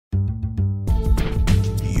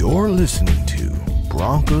You're listening to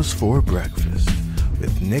Broncos for Breakfast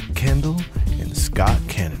with Nick Kendell and Scott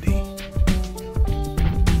Kennedy.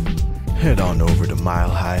 Head on over to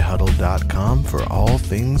milehighhuddle.com for all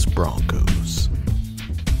things Broncos.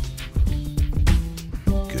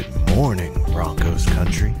 Good morning, Broncos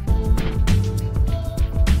country.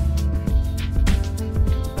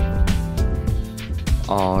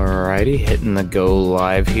 Alrighty, hitting the go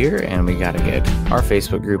live here, and we gotta get our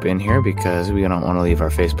Facebook group in here because we don't want to leave our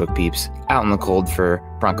Facebook peeps out in the cold for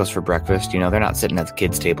Broncos for Breakfast. You know, they're not sitting at the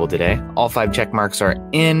kids' table today. All 5 check marks are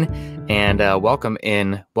in, and welcome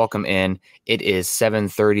in. It is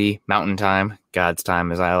 7:30 Mountain Time, God's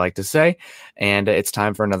time, as I like to say, and it's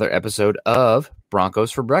time for another episode of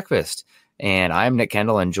Broncos for Breakfast. And I'm Nick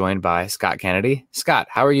Kendell and joined by Scott Kennedy. Scott,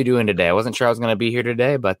 how are you doing today? I wasn't sure I was going to be here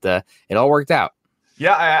today, but it all worked out.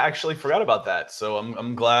 Yeah, I actually forgot about that. So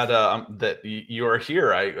I'm glad that you are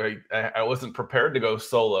here. I wasn't prepared to go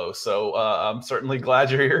solo, so I'm certainly glad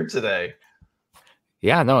you're here today.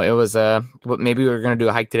 Yeah, no, it was maybe we were going to do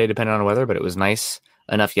a hike today depending on the weather, but it was nice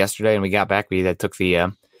enough yesterday, and we got back. We took the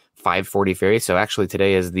 5:40 ferry, so actually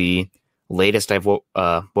today is the latest I've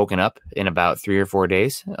woken up in about 3 or 4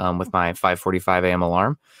 days with my 5:45 a.m.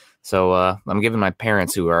 alarm. So I'm giving my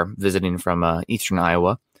parents who are visiting from eastern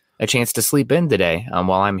Iowa a chance to sleep in today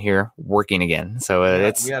while I'm here working again. So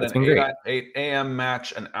it's been great. 8 a.m.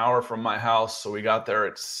 match an hour from my house. So we got there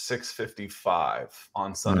at 6:55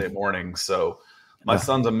 on Sunday morning. So my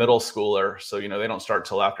son's a middle schooler. So, you know, they don't start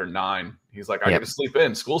till after 9. He's like, I got to sleep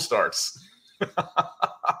in. School starts.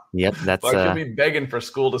 Yep. That's I could be begging for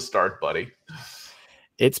school to start, buddy.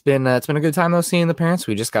 It's been a good time though seeing the parents.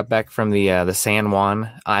 We just got back from the San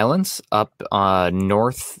Juan Islands up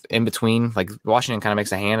north in between. Like Washington kind of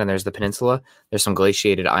makes a hand, and there's the peninsula. There's some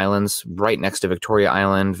glaciated islands right next to Victoria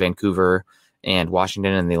Island, Vancouver, and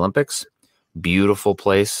Washington and the Olympics. Beautiful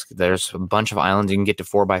place. There's a bunch of islands you can get to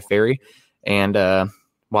 4 by ferry. And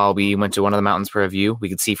while we went to one of the mountains for a view, we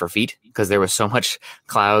could see for feet because there was so much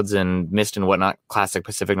clouds and mist and whatnot. Classic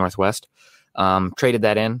Pacific Northwest. Traded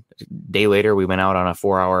that in. A day later, we went out on a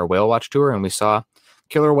 4-hour whale watch tour, and we saw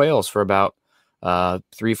killer whales for about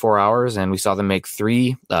 3-4 hours, and we saw them make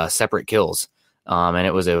 3 separate kills. And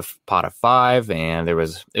it was a pot of 5, and it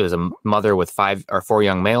was a mother with 5 or 4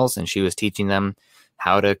 young males, and she was teaching them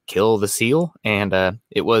how to kill the seal. And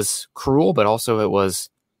it was cruel, but also it was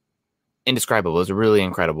indescribable. It was really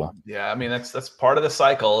incredible. Yeah, I mean that's part of the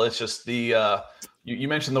cycle. It's just the you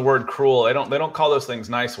mentioned the word cruel. They don't call those things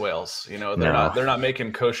nice whales. You know, they're not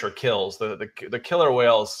making kosher kills. The killer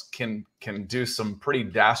whales can do some pretty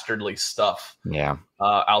dastardly stuff. Yeah,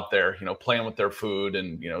 out there, you know, playing with their food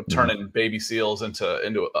and, you know, turning baby seals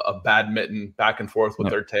into a badminton back and forth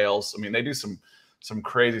with their tails. I mean, they do some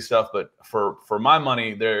crazy stuff. But for my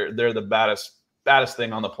money, they're the baddest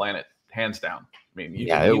thing on the planet, hands down. I mean, you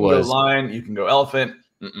can go lion, you can go elephant.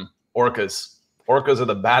 Orcas are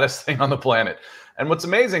the baddest thing on the planet. And what's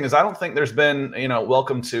amazing is I don't think there's been, you know,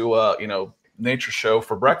 welcome to, nature show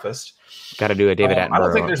for breakfast. Got to do a David Attenborough. I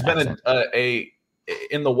don't think there's been a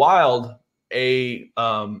in the wild, a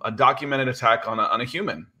documented attack on a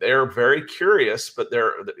human. They're very curious, but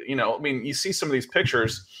they're, you know, I mean, you see some of these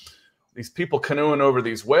pictures, these people canoeing over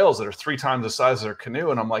these whales that are 3 times the size of their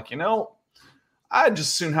canoe. And I'm like, you know, I'd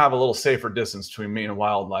just soon have a little safer distance between me and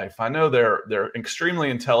wildlife. I know they're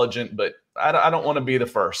extremely intelligent, but I don't want to be the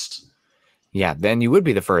first. Yeah, then you would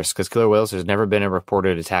be the first because killer whales, there's never been a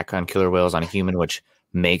reported attack on killer whales on a human, which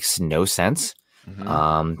makes no sense.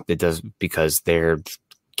 It does because they're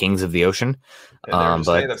kings of the ocean.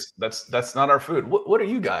 But that's not our food. What are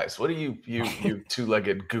you guys? What are you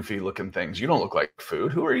 2-legged, goofy looking things? You don't look like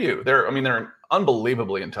food. Who are you? They're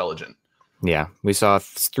unbelievably intelligent. Yeah, we saw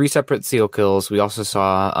 3 separate seal kills. We also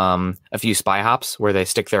saw a few spy hops where they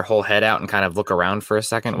stick their whole head out and kind of look around for a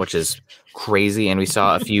second, which is crazy. And we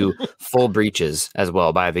saw a few full breaches as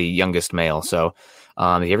well by the youngest male. So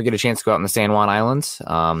if you ever get a chance to go out in the San Juan Islands,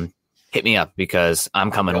 hit me up because I'm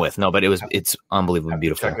coming with. No, but it's unbelievably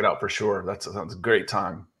beautiful. Check it out for sure. That sounds a great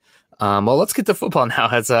time. Well, let's get to football now.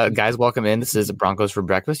 As guys, welcome in. This is Broncos for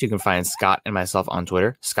Breakfast. You can find Scott and myself on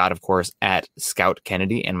Twitter. Scott, of course, at Scout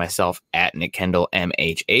Kennedy, and myself at Nick Kendell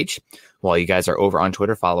MHH. While you guys are over on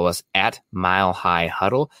Twitter, follow us at Mile High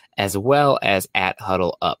Huddle, as well as at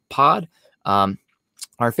Huddle Up Pod. Our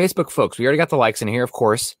Facebook folks, we already got the likes in here, of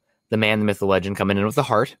course. The man, the myth, the legend coming in with the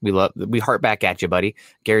heart. We heart back at you, buddy.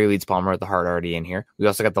 Gary Leeds Palmer with the heart already in here. We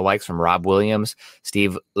also got the likes from Rob Williams,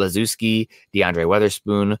 Steve Lazuski, DeAndre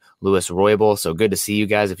Weatherspoon, Louis Roybal. So good to see you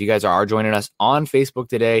guys. If you guys are joining us on Facebook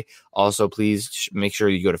today, also please make sure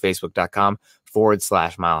you go to facebook.com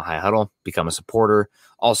Facebook.com/Mile High Huddle. Become a supporter.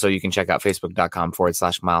 Also, you can check out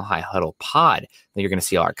Facebook.com/Mile High Huddle Pod. You're going to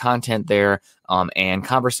see all our content there and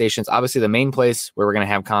conversations. Obviously, the main place where we're going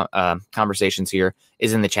to have conversations here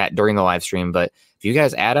is in the chat during the live stream. But if you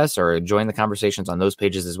guys add us or join the conversations on those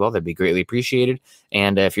pages as well, that'd be greatly appreciated.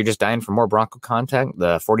 And if you're just dying for more Bronco content,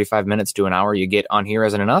 the 45 minutes to an hour you get on here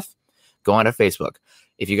isn't enough, go on to Facebook.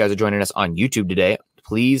 If you guys are joining us on YouTube today,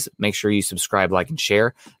 please make sure you subscribe, like, and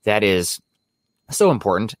share. That is so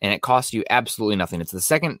important, and it costs you absolutely nothing. It's the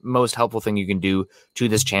second most helpful thing you can do to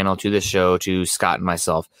this channel, to this show, to Scott and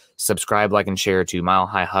myself. Subscribe, like, and share to Mile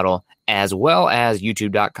High Huddle, as well as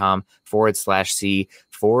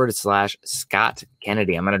youtube.com/C/Scott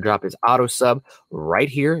Kennedy. I'm going to drop his auto sub right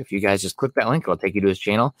here. If you guys just click that link, it'll take you to his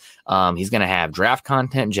channel. He's going to have draft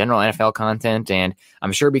content, general NFL content, and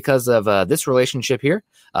I'm sure because of this relationship here,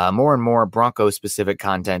 more and more Broncos specific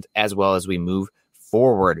content as well as we move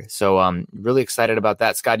forward. So I'm really excited about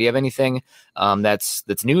that. Scott, do you have anything that's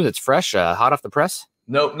new, that's fresh, hot off the press?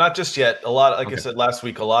 Nope, not just yet. A lot, like I said last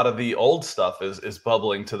week, a lot of the old stuff is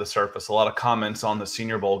bubbling to the surface. A lot of comments on the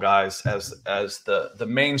Senior Bowl guys as the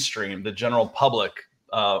mainstream, the general public,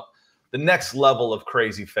 the next level of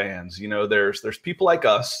crazy fans. You know, there's people like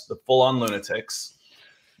us, the full-on lunatics.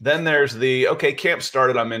 Then there's the, okay, camp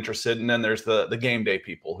started, I'm interested. And then there's the game day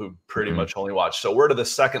people who pretty much only watch. So we're to the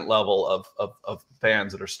second level of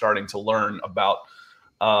fans that are starting to learn about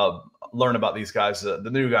these guys, the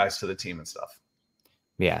new guys to the team and stuff.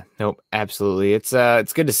 Yeah, nope, absolutely. It's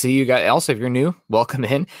good to see you guys. Also, if you're new, welcome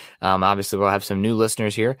in. Obviously, we'll have some new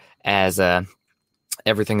listeners here as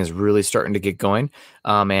everything is really starting to get going.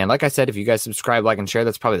 And like I said, if you guys subscribe, like, and share,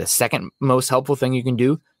 that's probably the second most helpful thing you can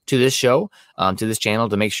do to this show, to this channel,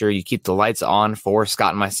 to make sure you keep the lights on for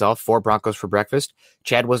Scott and myself, for Broncos for Breakfast.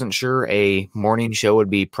 Chad wasn't sure a morning show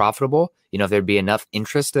would be profitable, if there'd be enough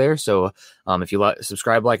interest there. So if you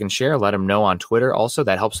subscribe, like, and share, let him know on Twitter. Also,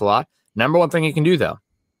 that helps a lot. Number one thing you can do, though,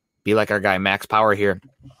 be like our guy Max Power here,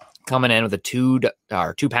 coming in with a 2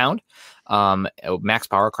 pound Max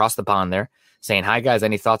Power across the pond there, saying, hi guys,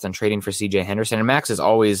 any thoughts on trading for CJ Henderson? And Max is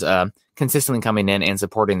always consistently coming in and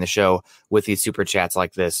supporting the show with these super chats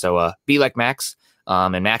like this. So be like Max.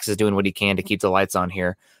 And Max is doing what he can to keep the lights on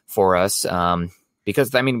here for us.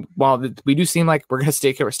 Because, I mean, while we do seem like we're going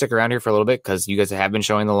to stick around here for a little bit because you guys have been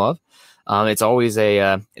showing the love, it's always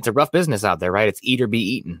it's a rough business out there, right? It's eat or be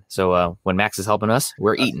eaten. So when Max is helping us,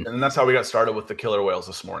 we're eating. And that's how we got started with the killer whales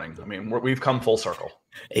this morning. I mean, we've come full circle.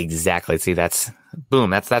 Exactly. See, that's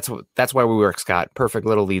boom. That's why we work, Scott. Perfect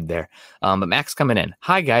little lead there. But Max coming in.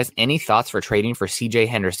 Hi guys, any thoughts for trading for CJ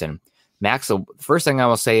Henderson? Max, the first thing I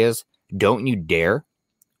will say is, don't you dare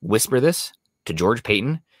whisper this to George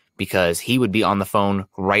Payton, because he would be on the phone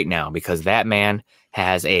right now, because that man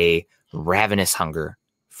has a ravenous hunger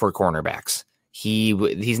for cornerbacks.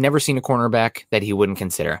 He's never seen a cornerback that he wouldn't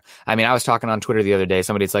consider. I mean, I was talking on Twitter the other day.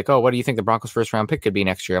 Somebody's like, oh, what do you think the Broncos' first round pick could be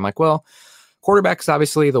next year? I'm like, well, quarterback is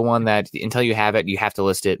obviously the one that until you have it, you have to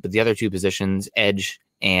list it. But the other two positions, edge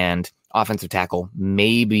and offensive tackle,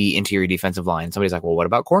 maybe interior defensive line. Somebody's like, well, what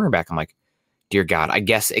about cornerback? I'm like, dear God, I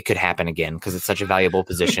guess it could happen again because it's such a valuable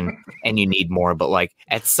position and you need more. But like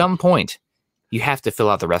at some point, you have to fill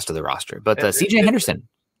out the rest of the roster. But CJ Henderson.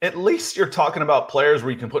 At least you're talking about players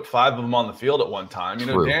where you can put 5 of them on the field at one time. You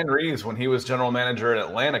know, True. Dan Reeves, when he was general manager in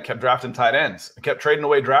Atlanta, kept drafting tight ends and kept trading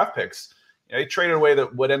away draft picks. You know, he traded away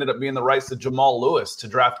what ended up being the rights to Jamal Lewis to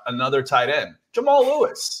draft another tight end. Jamal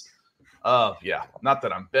Lewis. Yeah, not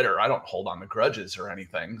that I'm bitter. I don't hold on to grudges or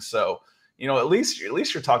anything. So, you know, at least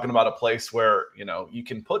you're talking about a place where, you know, you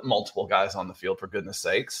can put multiple guys on the field, for goodness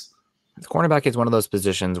sakes. The cornerback is one of those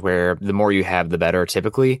positions where the more you have, the better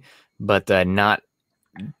typically, but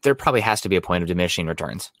there probably has to be a point of diminishing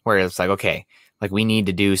returns where it's like, okay, like we need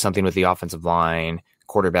to do something with the offensive line,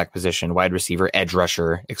 quarterback position, wide receiver, edge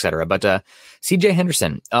rusher, etc. But CJ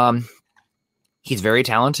Henderson, he's very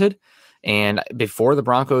talented. And before the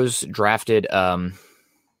Broncos drafted,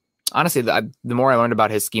 honestly, the more I learned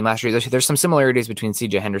about his scheme last year, there's some similarities between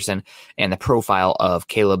CJ Henderson and the profile of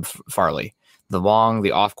Caleb Farley. The long,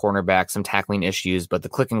 the off cornerback, some tackling issues, but the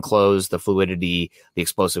click and close, the fluidity, the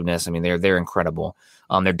explosiveness, I mean, they're incredible.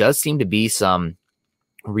 There does seem to be some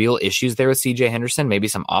real issues there with CJ Henderson, maybe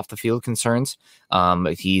some off the field concerns.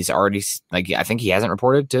 He's already, I think he hasn't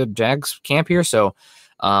reported to Jags camp here, so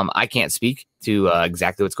I can't speak to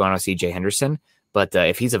exactly what's going on with CJ Henderson, but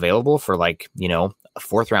if he's available for a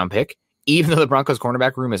 4th round pick, even though the Broncos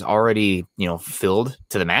cornerback room is already, filled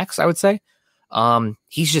to the max, I would say,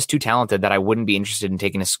 he's just too talented that I wouldn't be interested in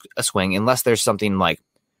taking a swing unless there's something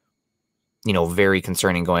very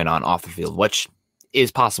concerning going on off the field, which is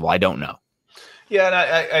possible. I don't know. Yeah, and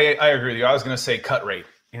I agree with you. I was going to say cut rate,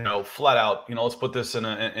 flat out. Let's put this in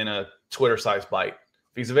a Twitter-sized bite.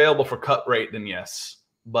 If he's available for cut rate, then yes.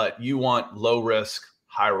 But you want low risk,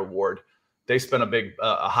 high reward. They spent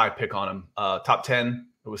a high pick on him. Top 10,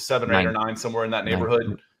 it was 7 or 8 or 9, somewhere in that neighborhood.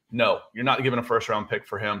 9. No, you're not giving a first round pick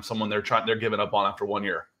for him. Someone they're giving up on after 1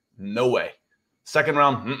 year. No way. Second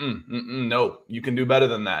round, no. You can do better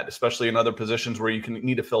than that, especially in other positions where you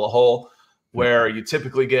need to fill a hole, where you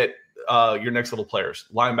typically get your next level players,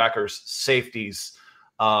 linebackers, safeties,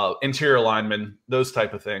 interior linemen, those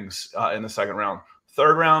type of things in the second round.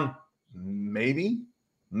 Third round, maybe.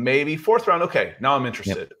 Fourth round, okay. Now I'm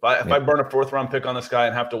interested. If I burn a fourth round pick on this guy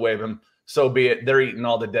and have to waive him, so be it. They're eating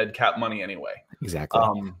all the dead cap money anyway. Exactly.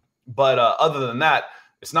 But other than that,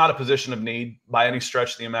 it's not a position of need by any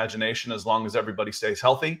stretch of the imagination, as long as everybody stays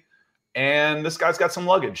healthy. And this guy's got some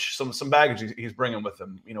luggage, some baggage he's bringing with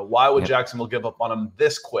him. Why would Jacksonville give up on him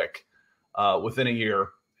this quick within a year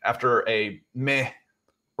after a meh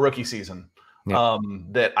rookie season?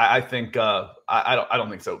 That I think I don't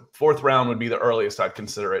think so. Fourth round would be the earliest I'd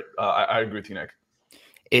consider it. I agree with you, Nick.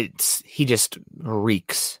 He just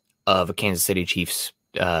reeks of a Kansas City Chiefs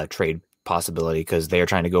trade possibility, because they are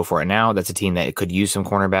trying to go for it now. That's a team that could use some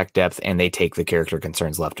cornerback depth, and they take the character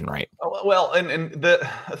concerns left and right. Well, and the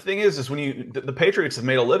thing is when the Patriots have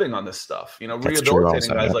made a living on this stuff, That's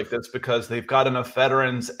rehabilitating also, guys like this, because they've got enough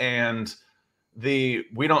veterans and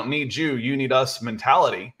we don't need you need us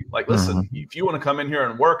mentality. Like, listen, if you want to come in here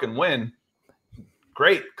and work and win,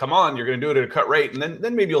 great, come on, you're going to do it at a cut rate, and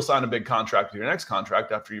then maybe you'll sign a big contract with your next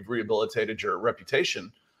contract after you've rehabilitated your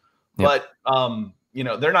reputation. But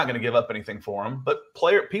they're not going to give up anything for him. But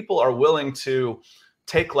people are willing to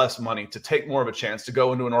take less money, to take more of a chance, to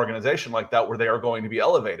go into an organization like that where they are going to be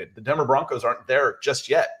elevated. The Denver Broncos aren't there just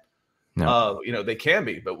yet. No. They can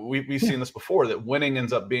be, but we've seen this before, that winning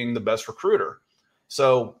ends up being the best recruiter.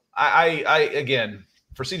 So I again,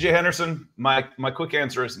 for CJ Henderson, my quick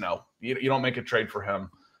answer is no. You don't make a trade for him.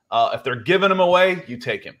 If they're giving him away, you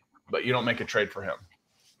take him, but you don't make a trade for him.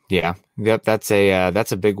 Yeah, yep, that's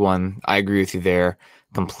a big one. I agree with you there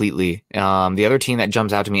completely. The other team that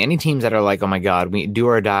jumps out to me, any teams that are like, oh my God, we do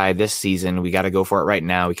or die this season, we got to go for it right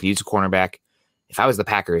now. We could use a cornerback. If I was the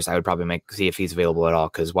Packers, I would probably see if he's available at all,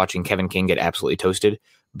 because watching Kevin King get absolutely toasted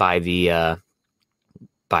by the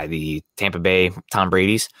Tampa Bay Tom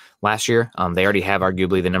Brady's last year. They already have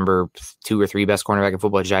arguably the number 2 or 3 best cornerback in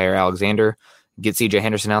football, Jair Alexander. Get CJ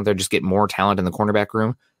Henderson out there, just get more talent in the cornerback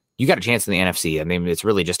room. You got a chance in the NFC. I mean, it's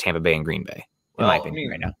really just Tampa Bay and Green Bay, in my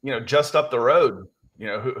opinion, right now. Just up the road,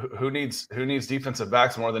 who needs defensive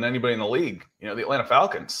backs more than anybody in the league? The Atlanta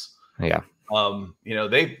Falcons. Yeah.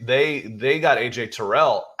 They got AJ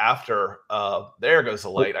Terrell after there goes the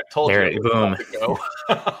light. I told you. Boom.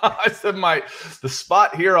 I said the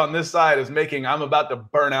spot here on this side is making I'm about to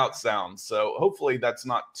burn out sounds. So hopefully that's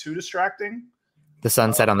not too distracting. The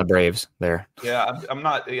sunset on the Braves there. Yeah, I'm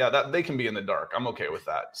not. Yeah, that they can be in the dark. I'm okay with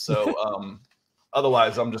that. So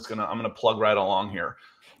otherwise, I'm gonna plug right along here.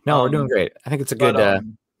 No, we're doing great. I think it's a good.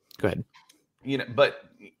 Go ahead.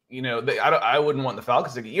 I wouldn't want the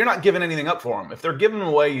Falcons to. You're not giving anything up for him. If they're giving him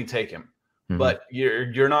away, you take him. But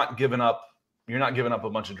you're not giving up. You're not giving up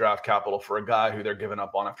a bunch of draft capital for a guy who they're giving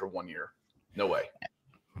up on after 1 year. No way.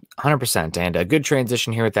 100%. And a good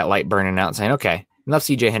transition here with that light burning out, saying, okay, enough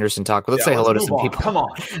CJ Henderson talk, but let's say hello to some people. Come on.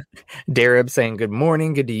 Darab saying good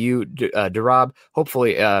morning. Good to you, Darab.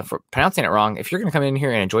 Hopefully, for pronouncing it wrong, if you're going to come in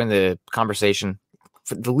here and join the conversation,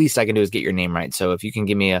 the least I can do is get your name right. So if you can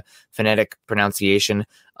give me a phonetic pronunciation,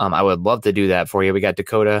 I would love to do that for you. We got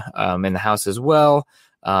Dakota in the house as well.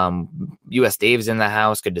 US Dave's in the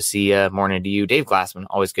house. Good to see you. Morning to you. Dave Glassman,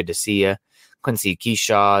 always good to see you. Quincy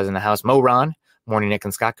Keyshaw is in the house. Mo Ron. Morning, Nick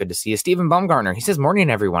and Scott. Good to see you. Stephen Baumgartner. He says, morning,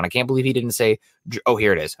 everyone. I can't believe he didn't say, oh,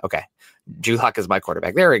 here it is. Okay. Drew Lock is my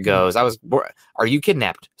quarterback. There it goes. Are you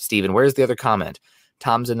kidnapped, Stephen? Where's the other comment?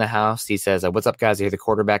 Tom's in the house. He says, what's up, guys? I hear the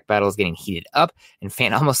quarterback battle is getting heated up. And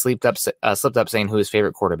Fan almost slipped up saying who his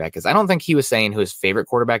favorite quarterback is. I don't think he was saying who his favorite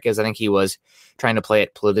quarterback is. I think he was trying to play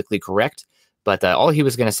it politically correct. But all he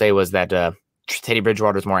was going to say was that Teddy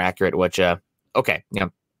Bridgewater is more accurate, which, okay,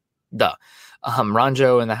 duh.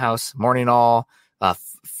 Ronjo in the house. Morning, all.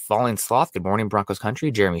 Falling Sloth. Good morning, Broncos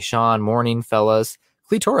country. Jeremy Sean. Morning, fellas.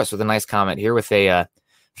 Cletorus with a nice comment here with a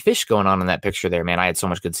fish going on in that picture there, man. I had so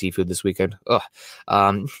much good seafood this weekend.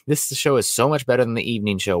 This show is so much better than the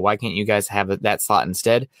evening show. Why can't you guys have that slot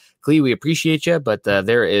instead? Clee, we appreciate you, but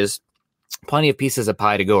there is plenty of pieces of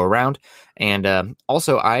pie to go around. And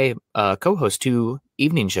also, I co-host 2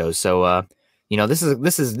 evening shows. So, This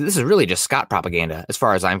is really just Scott propaganda as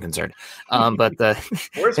far as I'm concerned. But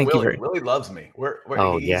where's thank Willie? You Willie loves me.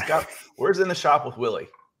 Where's in the shop with Willie?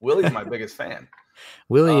 Willie's my biggest fan.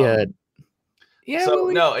 Willie,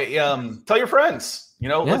 Willie. No, tell your friends.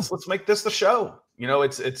 Let's make this the show.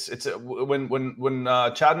 It's when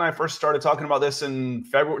Chad and I first started talking about this in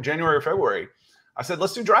January or February, I said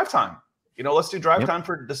let's do drive time. Let's do drive time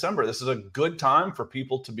for December. This is a good time for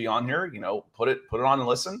people to be on here. Put it on and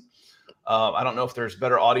listen. I don't know if there's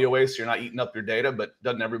better audio ways so you're not eating up your data, but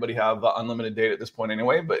doesn't everybody have unlimited data at this point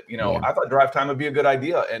anyway? But, I thought drive time would be a good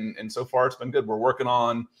idea. And so far it's been good. We're working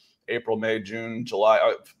on April, May, June,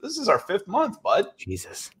 July. This is our 5th month, bud.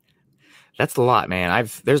 Jesus. That's a lot, man.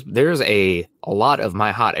 There's a lot of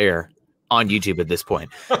my hot air on YouTube at this point.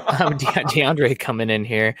 DeAndre coming in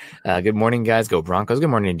here. Good morning, guys. Go Broncos. Good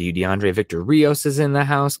morning to you, DeAndre. Victor Rios is in the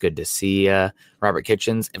house. Good to see Robert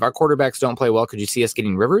Kitchens. If our quarterbacks don't play well, could you see us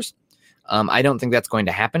getting Rivers? I don't think that's going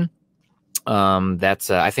to happen.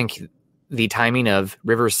 I think the timing of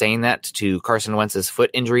Rivers saying that to Carson Wentz's foot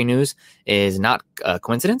injury news is not a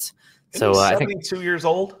coincidence. So I think 72 years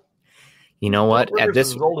old. You know what? At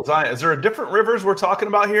this, as old as I am. Is there a different Rivers we're talking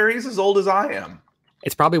about here? He's as old as I am.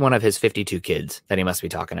 It's probably one of his 52 kids that he must be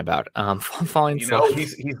talking about. Falling. He's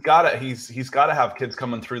got to have kids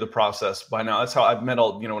coming through the process by now. That's how I've met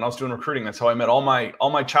all. When I was doing recruiting, that's how I met all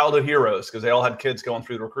my childhood heroes because they all had kids going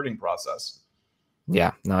through the recruiting process.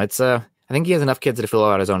 Yeah, no, it's I think he has enough kids to fill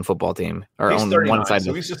out his own football team or he's own 39, one side.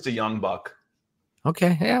 So he's just a young buck.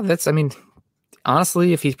 Okay, yeah,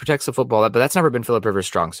 honestly, if he protects the football, but that's never been Philip Rivers'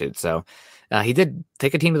 strong suit. So. He did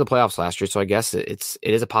take a team to the playoffs last year, so I guess it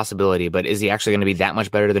is a possibility. But is he actually going to be that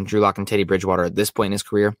much better than Drew Lock and Teddy Bridgewater at this point in his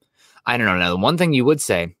career? I don't know. The one thing you would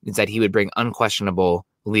say is that he would bring unquestionable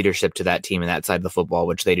leadership to that team and that side of the football,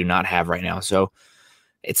 which they do not have right now. So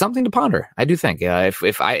it's something to ponder. I do think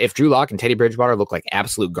if Drew Lock and Teddy Bridgewater look like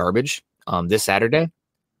absolute garbage this Saturday,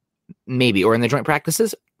 maybe, or in the joint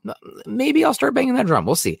practices, maybe I'll start banging that drum.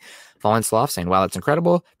 We'll see. Fallen Sloth saying, wow, that's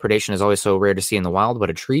incredible. Predation is always so rare to see in the wild. What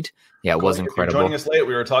a treat. Yeah, it was incredible. Joining us late,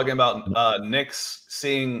 we were talking about Nick's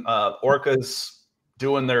seeing orcas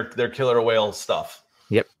doing their killer whale stuff.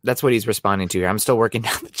 Yep, that's what he's responding to here. I'm still working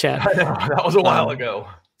down the chat. I know, that was a while ago.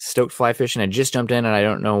 Stoked Fly Fishing. I just jumped in, and I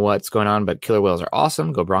don't know what's going on, but killer whales are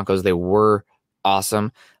awesome. Go Broncos. They were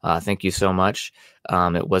awesome. Thank you so much.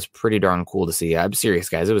 It was pretty darn cool to see. I'm serious,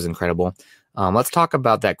 guys. It was incredible. Let's talk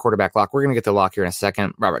about that quarterback lock. We're going to get the lock here in a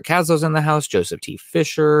second. Robert Caslo's in the house. Joseph T.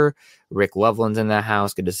 Fisher. Rick Loveland's in the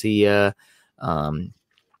house. Good to see you. We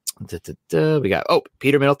got,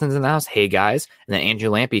 Peter Middleton's in the house. Hey, guys. And then Andrew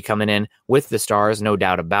Lampy coming in with the stars, no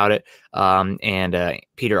doubt about it. And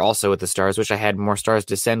Peter also with the stars. Wish I had more stars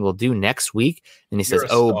to send. We'll do next week. And he says,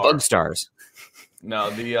 bug stars. No,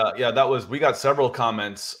 that was, we got several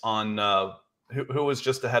comments on who was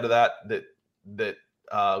just ahead of that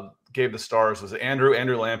gave the stars. Was it Andrew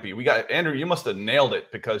Lampy? We got Andrew. You must have nailed it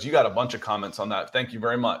because you got a bunch of comments on that. Thank you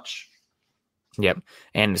very much. Yep.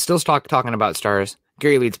 And still talking about stars.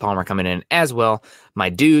 Gary Leeds Palmer coming in as well. My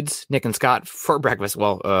dudes, Nick and Scott for breakfast.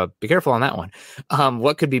 Well, be careful on that one.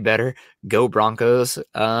 What could be better? Go Broncos.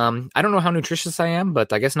 I don't know how nutritious I am,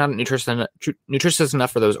 but I guess not nutritious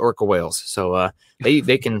enough for those orca whales. So they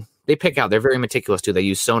pick out. They're very meticulous too. They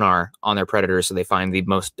use sonar on their predators, so they find the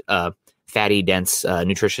most fatty, dense,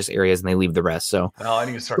 nutritious areas, and they leave the rest. So I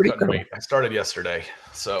need to start cutting weight. I started yesterday,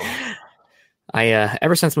 so I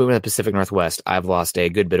ever since moving to the Pacific Northwest, I've lost a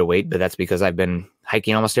good bit of weight, but that's because I've been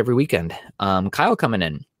hiking almost every weekend. Kyle coming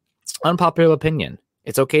in. Unpopular opinion.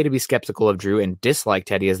 It's okay to be skeptical of Drew and dislike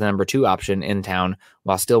Teddy as the number 2 option in town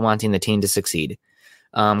while still wanting the team to succeed.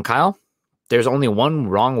 Kyle, there's only one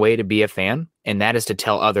wrong way to be a fan, and that is to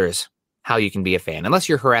tell others how you can be a fan. Unless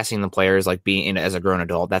you're harassing the players like being in as a grown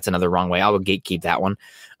adult, that's another wrong way. I would gatekeep that one.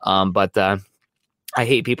 But I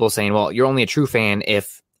hate people saying, well, you're only a true fan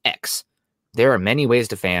if X. There are many ways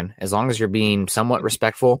to fan as long as you're being somewhat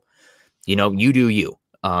respectful. You do you.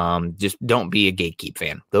 Just don't be a gatekeep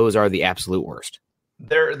fan. Those are the absolute worst.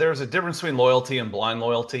 There's a difference between loyalty and blind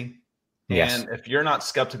loyalty. Yes. And if you're not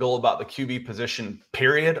skeptical about the QB position,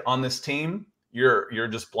 period, on this team, you're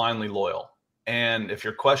just blindly loyal. And if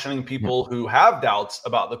you're questioning people who have doubts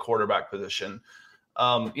about the quarterback position,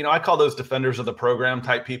 I call those defenders of the program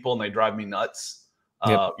type people, and they drive me nuts.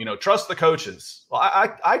 Yep. Trust the coaches. Well,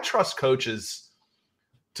 I trust coaches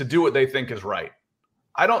to do what they think is right.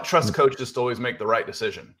 I don't trust coaches to always make the right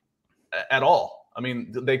decision at all. I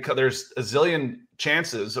mean, there's a zillion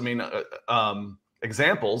chances.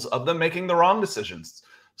 Examples of them making the wrong decisions.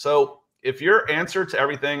 So if your answer to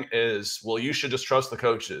everything is, well, you should just trust the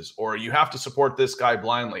coaches or you have to support this guy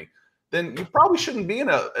blindly, then you probably shouldn't be in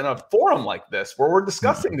a forum like this where we're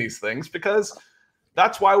discussing these things, because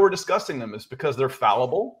that's why we're discussing them, is because they're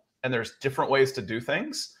fallible and there's different ways to do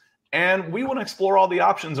things. And we want to explore all the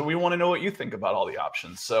options, and we want to know what you think about all the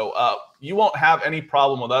options. So you won't have any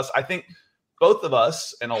problem with us. I think both of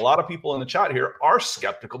us and a lot of people in the chat here are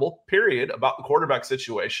skeptical, period, about the quarterback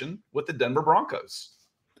situation with the Denver Broncos.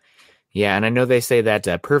 Yeah, and I know they say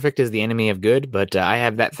that perfect is the enemy of good, but I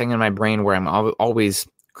have that thing in my brain where I'm always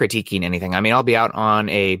critiquing anything. I mean, I'll be out on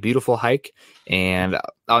a beautiful hike, and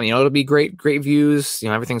it'll be great views.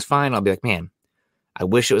 Everything's fine. I'll be like, man, I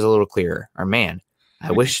wish it was a little clearer, or man,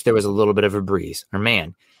 I wish there was a little bit of a breeze, or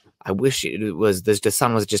man, I wish the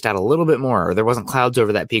sun was just out a little bit more, or there wasn't clouds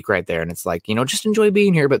over that peak right there. And it's like, just enjoy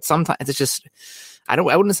being here. But sometimes it's just, I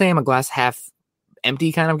wouldn't say I'm a glass half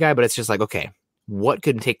empty kind of guy, but it's just like, okay, what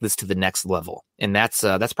could take this to the next level? And that's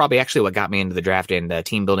probably actually what got me into the draft and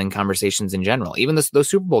team building conversations in general. Even those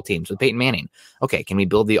Super Bowl teams with Peyton Manning. Okay, can we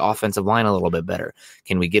build the offensive line a little bit better?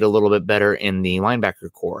 Can we get a little bit better in the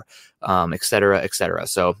linebacker core, et cetera, et cetera?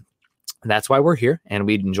 So that's why we're here, and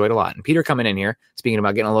we enjoyed a lot. And Peter coming in here, speaking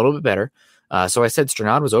about getting a little bit better. So I said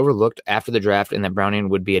Strnad was overlooked after the draft and that Browning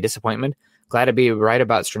would be a disappointment. Glad to be right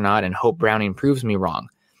about Strnad and hope Browning proves me wrong.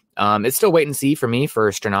 It's still wait and see for me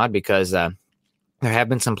for Strnad, because there have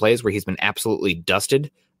been some plays where he's been absolutely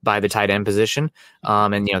dusted by the tight end position.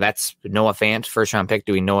 And that's Noah Fant, first round pick,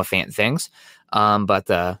 doing Noah Fant things.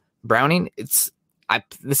 But Browning, it's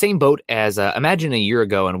the same boat as imagine a year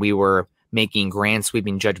ago, and we were making grand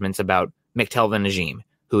sweeping judgments about McTelvin Najim,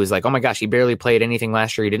 who is like, oh my gosh, he barely played anything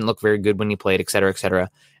last year. He didn't look very good when he played, et cetera, et cetera.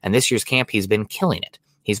 And this year's camp, he's been killing it.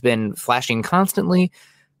 He's been flashing constantly.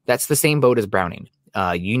 That's the same boat as Browning.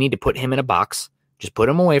 You need to put him in a box, just put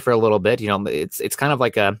him away for a little bit. It's kind of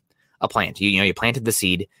like a plant. You planted the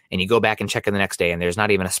seed and you go back and check it the next day and there's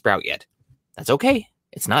not even a sprout yet. That's okay.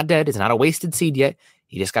 It's not dead. It's not a wasted seed yet.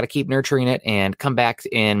 You just got to keep nurturing it and come back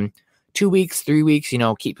in 2 weeks, 3 weeks,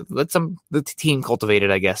 let the team cultivate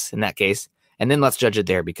it, I guess, in that case. And then let's judge it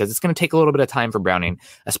there, because it's going to take a little bit of time for Browning,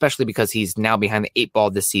 especially because he's now behind the 8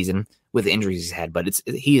 ball this season with the injuries he's had. But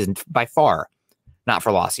he is by far not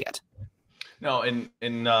for loss yet. No, in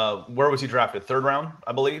where was he drafted? 3rd round,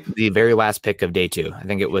 I believe. The very last pick of day 2. I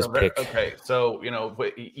think it was pick. Okay, so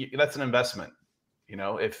that's an investment.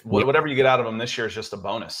 If whatever you get out of him this year is just a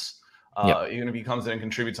bonus. Even if he comes in and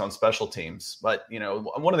contributes on special teams. But,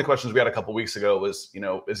 one of the questions we had a couple weeks ago was,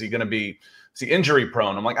 is he injury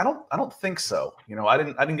prone? I'm like, I don't think so. I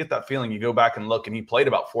didn't get that feeling. You go back and look, and he played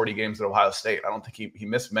about 40 games at Ohio State. I don't think he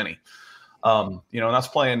missed many. And that's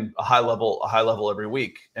playing a high level every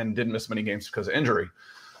week, and didn't miss many games because of injury.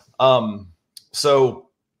 So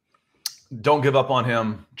don't give up on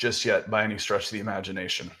him just yet by any stretch of the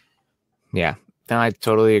imagination. Yeah, I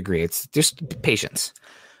totally agree. It's just patience.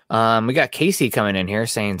 We got Casey coming in here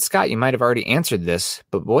saying, Scott, you might have already answered this,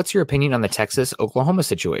 but what's your opinion on the Texas-Oklahoma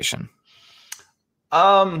situation?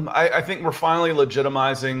 I think we're finally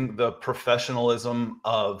legitimizing the professionalism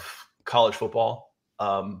of college football.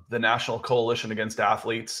 The National Coalition Against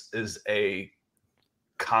Athletes is a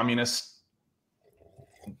communist,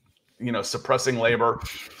 suppressing labor,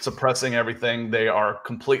 suppressing everything. They are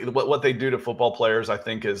completely, what they do to football players, I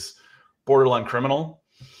think, is borderline criminal.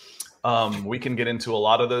 We can get into a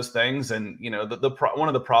lot of those things. And, one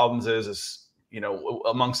of the problems is,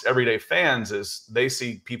 amongst everyday fans is they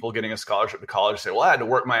see people getting a scholarship to college, say, well, I had to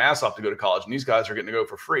work my ass off to go to college, and these guys are getting to go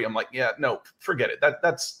for free. I'm like, yeah, no, forget it.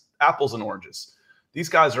 That's apples and oranges. These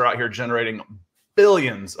guys are out here generating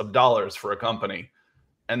billions of dollars for a company,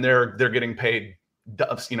 and they're getting paid,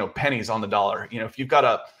 pennies on the dollar. If you've got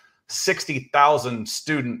a 60,000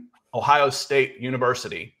 student Ohio State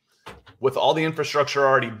University with all the infrastructure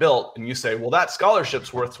already built, and you say, well, that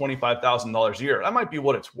scholarship's worth $25,000 a year. That might be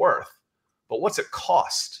what it's worth, but what's it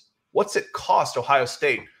cost? What's it cost Ohio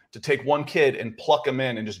State to take one kid and pluck him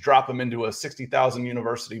in and just drop him into a 60,000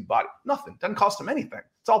 university body? Nothing. Doesn't cost them anything.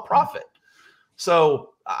 It's all profit.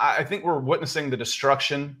 So I think we're witnessing the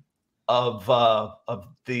destruction of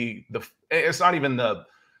the. It's not even the.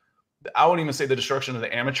 I wouldn't even say the destruction of the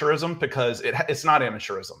amateurism, because it's not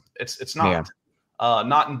amateurism. It's not. Yeah.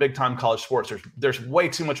 Not in big time college sports. There's way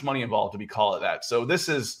too much money involved to be call it that. So this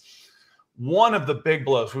is one of the big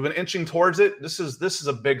blows. We've been inching towards it. This is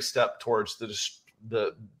a big step towards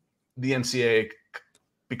the NCAA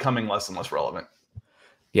becoming less and less relevant.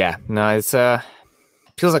 Yeah, no, it's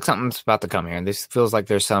feels like something's about to come here. This feels like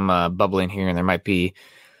there's some bubbling here, and there might be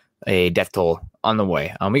a death toll on the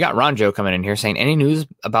way. We got Ronjo coming in here saying, any news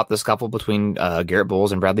about the scuffle between Garrett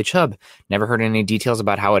Bowles and Bradley Chubb? Never heard any details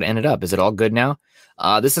about how it ended up. Is it all good now?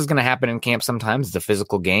 This is going to happen in camp sometimes. It's a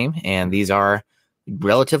physical game, and these are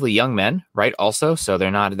relatively young men, right? Also, so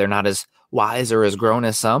they're not as wise or as grown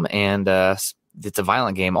as some, and it's a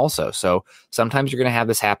violent game also. So sometimes you're going to have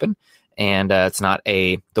this happen, and it's not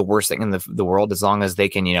the worst thing in the world as long as they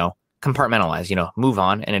can, compartmentalize, move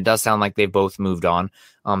on. And it does sound like they've both moved on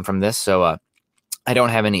from this. So I don't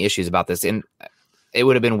have any issues about this. And it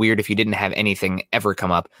would have been weird if you didn't have anything ever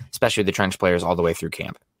come up, especially the trench players all the way through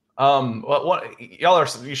camp.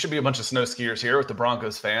 You should be a bunch of snow skiers here with the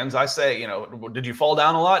Broncos fans. I say, did you fall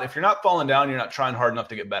down a lot? If you're not falling down, you're not trying hard enough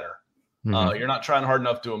to get better. Mm-hmm. You're not trying hard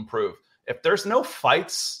enough to improve. If there's no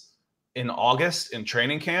fights in August in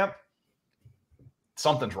training camp,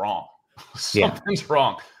 something's wrong. Something's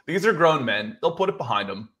wrong. These are grown men. They'll put it behind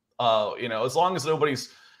them. As long as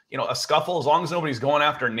nobody's, a scuffle, as long as nobody's going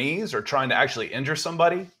after knees or trying to actually injure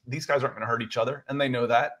somebody, these guys aren't going to hurt each other. And they know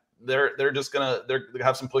that. They're just going to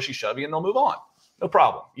have some pushy shovey and they'll move on. No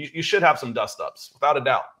problem. You should have some dust ups without a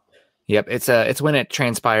doubt. Yep. It's when it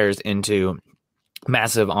transpires into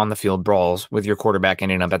massive on the field brawls with your quarterback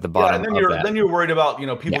ending up at the bottom. And then you're worried about,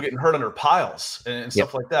 people getting hurt under piles and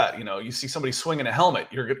stuff like that. You see somebody swinging a helmet,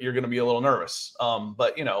 you're going to be a little nervous.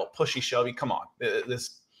 But pushy shovey, come on.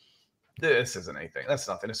 This isn't anything. That's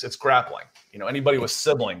nothing. It's grappling. Anybody with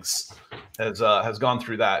siblings has gone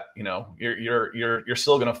through that. You're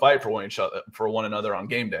still going to fight for one another on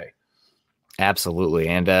game day. Absolutely.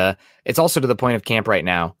 And it's also to the point of camp right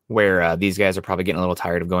now where these guys are probably getting a little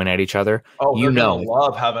tired of going at each other. Oh, they're going to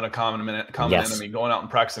love having a common enemy going out and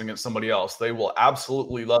practicing against somebody else. They will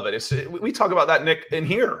absolutely love it. We talk about that, Nick, in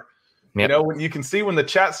here. Yep. When you can see when the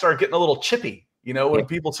chat start getting a little chippy. When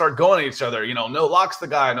people start going at each other, no, Locke's the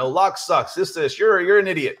guy. No, Locke sucks. You're an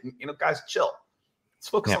idiot. Guys, chill. Let's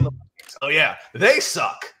focus on the. Oh yeah, they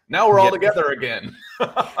suck. Now we're all together again.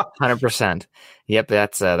 100%. Yep,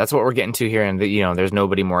 that's what we're getting to here, and there's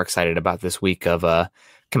nobody more excited about this week of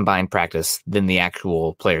combined practice than the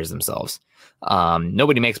actual players themselves.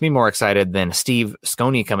 Nobody makes me more excited than Steve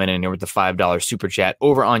Sconey coming in here with the $5 super chat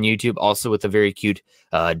over on YouTube, also with a very cute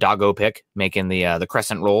doggo pic, making the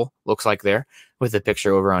crescent roll looks like there with the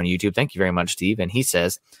picture over on YouTube. Thank you very much, Steve. And he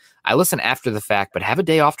says, I listen after the fact, but have a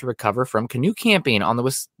day off to recover from canoe camping on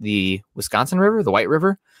the Wisconsin River, the White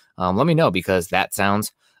River. Let me know because that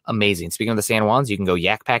sounds amazing. Speaking of the San Juans, you can go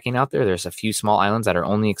yak packing out there. There's a few small islands that are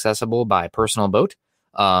only accessible by personal boat.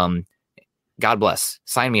 God bless.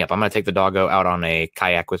 Sign me up. I'm going to take the doggo out on a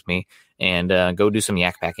kayak with me and go do some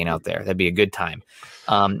yak packing out there. That'd be a good time.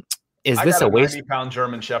 Is this a waste? 90-pound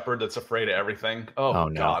German Shepherd that's afraid of everything. Oh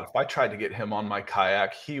no. God. If I tried to get him on my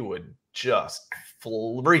kayak, he would just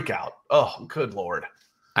freak out. Oh, good Lord.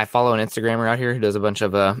 I follow an Instagrammer out here who does a bunch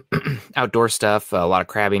of outdoor stuff, a lot of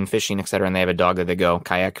crabbing, fishing, etc. And they have a dog that they go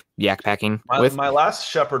kayak yak packing with. My last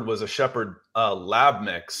Shepherd was a Shepherd lab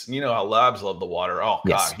mix. You know how labs love the water. Oh God,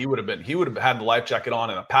 yes. He would have had the life jacket on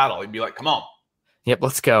and a paddle. He'd be like, "Come on." Yep,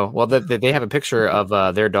 let's go. Well, they have a picture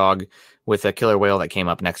of their dog with a killer whale that came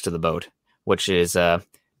up next to the would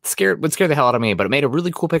scare the hell out of me, but it made a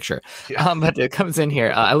really cool picture. Yeah. But it comes in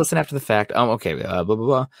here. I listen after the fact. Okay. Blah, blah,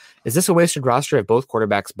 blah. Is this a wasted roster if both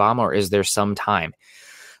quarterbacks bomb, or is there some time?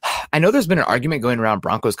 I know there's been an argument going around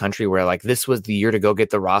Broncos country where like this was the year to go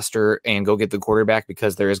get the roster and go get the quarterback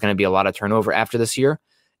because there is going to be a lot of turnover after this year.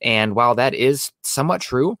 And while that is somewhat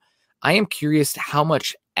true, I am curious how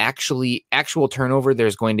much actual turnover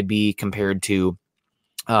there's going to be compared to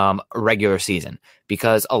regular season,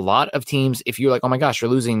 because a lot of teams, if you're like, oh my gosh, you're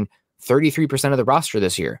losing 33% of the roster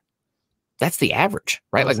this year, that's the average,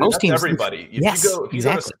 right? Like most teams, everybody. If you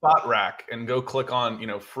go to Spot Rack and go click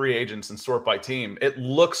on, free agents and sort by team, it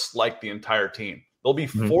looks like the entire team. There'll be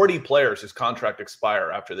 40 players whose contract expire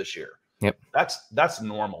after this year. Yep. That's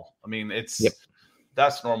normal. I mean,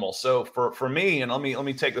 that's normal. So for me, and let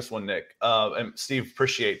me take this one, Nick, and Steve,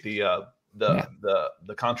 appreciate the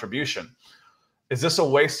contribution. Is this a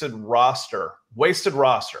wasted roster? Wasted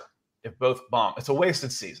roster if both bomb. It's a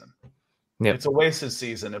wasted season. Yep. It's a wasted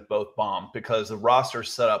season if both bomb, because the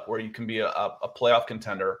roster's set up where you can be a playoff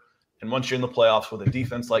contender. And once you're in the playoffs with a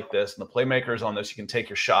defense like this and the playmakers on this, you can take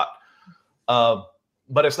your shot.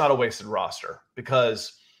 But it's not a wasted roster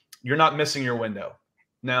because you're not missing your window.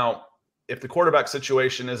 Now, if the quarterback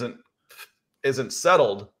situation isn't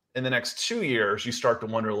settled in the next 2 years, you start to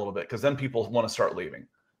wonder a little bit, because then people want to start leaving.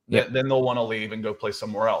 Yeah. Then they'll want to leave and go play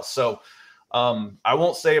somewhere else. So I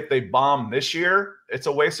won't say if they bomb this year, it's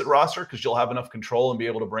a wasted roster, because you'll have enough control and be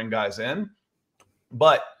able to bring guys in.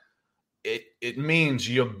 But it means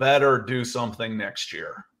you better do something next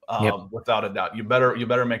year, without a doubt. You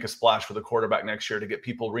better make a splash for the quarterback next year to get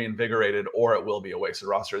people reinvigorated, or it will be a wasted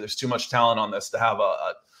roster. There's too much talent on this to have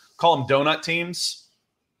call them donut teams.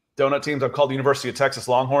 donut teams. I've called the University of Texas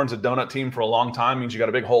Longhorns a donut team for a long time. It means you got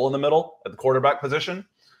a big hole in the middle at the quarterback position,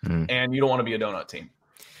 and you don't want to be a donut team.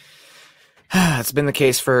 It's been the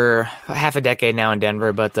case for half a decade now in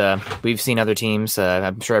Denver, but we've seen other teams.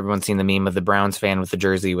 I'm sure everyone's seen the meme of the Browns fan with the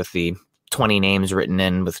jersey with the 20 names written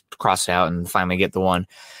in with crossed out and finally get the one.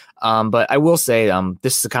 But I will say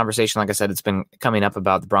this is a conversation, like I said, it's been coming up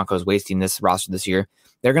about the Broncos wasting this roster this year.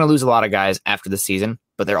 They're going to lose a lot of guys after the season,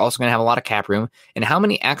 but they're also going to have a lot of cap room. And how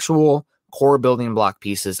many actual core building block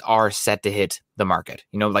pieces are set to hit the market?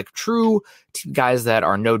 You know, like true guys that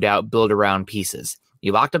are no doubt build around pieces.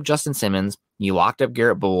 You locked up Justin Simmons. You locked up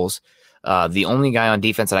Garrett Bowles. The only guy on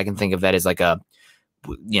defense that I can think of that is like a,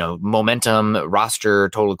 momentum roster,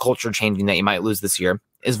 total culture changing that you might lose this year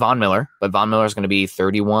is Von Miller. But Von Miller is going to be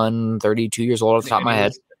 31, 32 years old off the top of my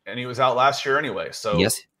head. And he was out last year anyway. So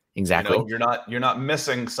yes, exactly. You're not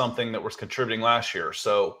missing something that was contributing last year.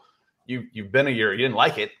 So you've been a year. You didn't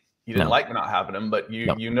like it. You didn't like not having him, but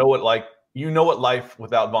you know what life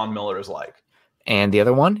without Von Miller is like. And the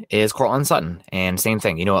other one is Cortland Sutton. And same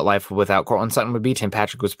thing. You know what life without Cortland Sutton would be? Tim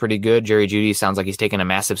Patrick was pretty good. Jerry Jeudy sounds like he's taken a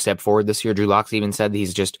massive step forward this year. Drew Lock even said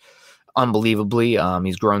he's just unbelievably,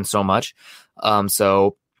 he's grown so much.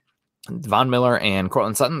 So Von Miller and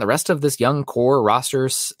Cortland Sutton, the rest of this young core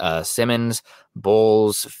rosters, Simmons,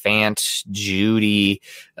 Bowles, Fant, Jeudy,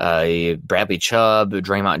 Bradley Chubb,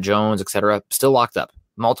 Draymond Jones, etc., still locked up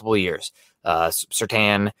multiple years.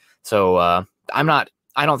 Surtain. So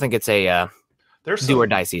I don't think it's a there's do or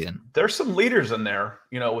die season. There's some leaders in there,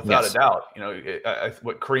 without a doubt.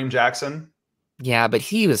 Kareem Jackson. Yeah, but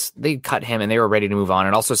they cut him and they were ready to move on.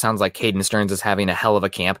 It also sounds like Caden Stearns is having a hell of a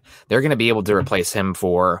camp. They're going to be able to replace him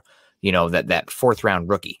for, that fourth round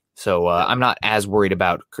rookie. So I'm not as worried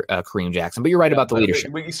about Kareem Jackson, but you're right about the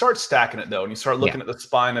leadership. When you start stacking it though, and you start looking at the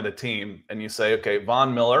spine of the team and you say, okay,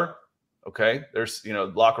 Von Miller, okay, there's,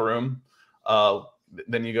 locker room.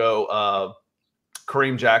 Then you go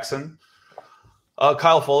Kareem Jackson.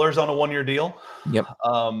 Kyle Fuller's on a 1-year deal. Yep.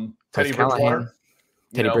 Teddy Bridgewater.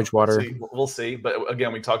 Bridgewater. We'll see. But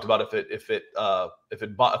again, we talked about if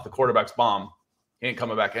the quarterback's bomb, he ain't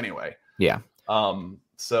coming back anyway. Yeah.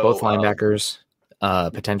 So both linebackers,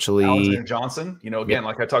 potentially Alexander Johnson. Again,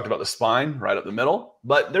 like I talked about the spine right up the middle.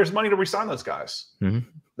 But there's money to re-sign those guys. Mm-hmm.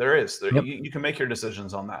 There is. Yep. You can make your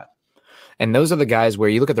decisions on that. And those are the guys where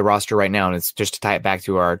you look at the roster right now, and it's just to tie it back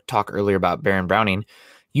to our talk earlier about Baron Browning.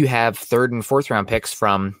 You have 3rd and 4th round picks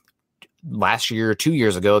from last year or 2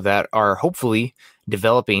 years ago that are hopefully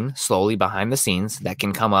developing slowly behind the scenes that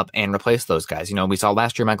can come up and replace those guys. We saw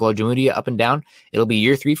last year Michael Ojemudia up and down. It'll be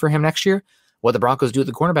year 3 for him next year. What the Broncos do at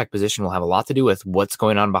the cornerback position will have a lot to do with what's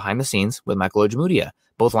going on behind the scenes with Michael Ojemudia.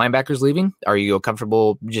 Both linebackers leaving. Are you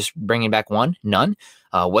comfortable just bringing back one? None.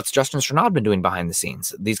 What's Justin Strnad been doing behind the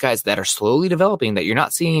scenes? These guys that are slowly developing that you're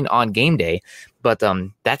not seeing on game day, but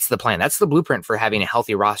that's the plan. That's the blueprint for having a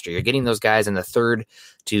healthy roster. You're getting those guys in the 3rd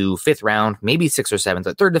to 5th round, maybe 6th or 7th,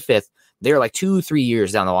 but 3rd to 5th. They're like 2-3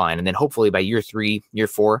 years down the line. And then hopefully by year 3, year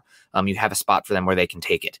 4, you have a spot for them where they can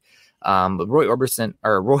take it. But Roy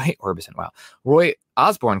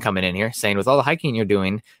Osborne coming in here saying, with all the hiking you're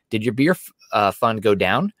doing, did your beer fund go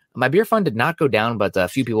down? My beer fund did not go down, but a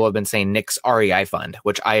few people have been saying Nick's REI fund,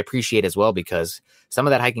 which I appreciate as well, because some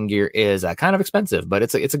of that hiking gear is kind of expensive, but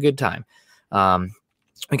it's a good time.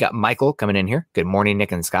 We got Michael coming in here. Good morning,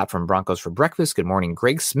 Nick and Scott from Broncos for Breakfast. Good morning,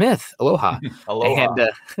 Greg Smith. Aloha. Aloha.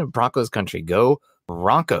 And Broncos country. Go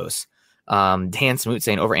Broncos. Dan Smoot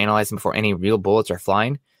saying overanalyzing before any real bullets are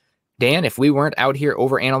flying. Dan, if we weren't out here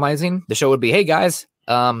overanalyzing, the show would be, hey guys,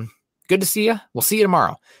 good to see you. We'll see you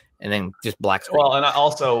tomorrow. And then just black screen. Well, and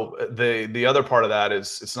also the other part of that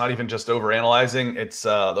is it's not even just overanalyzing, it's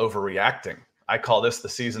overreacting. I call this the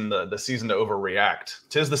season to overreact.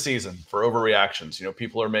 'Tis the season for overreactions.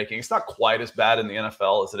 People are making, it's not quite as bad in the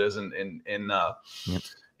NFL as it is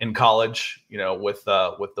in college, with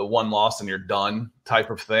the one loss and you're done type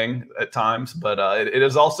of thing at times. But it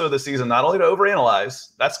is also the season not only to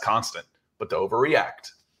overanalyze, that's constant, but to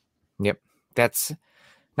overreact. Yep. That's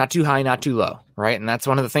not too high, not too low, right? And that's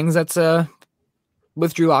one of the things that's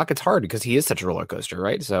with Drew Lock, it's hard because he is such a roller coaster,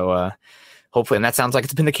 right? So hopefully, and that sounds like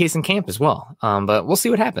it's been the case in camp as well. But we'll see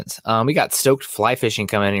what happens. We got Stoked Fly Fishing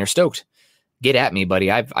coming in here. Stoked, get at me, buddy.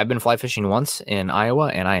 I've been fly fishing once in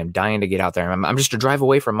Iowa, and I am dying to get out there. I'm just a drive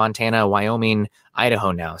away from Montana, Wyoming,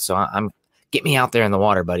 Idaho now. So get me out there in the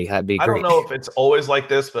water, buddy. That'd be great. I don't know if it's always like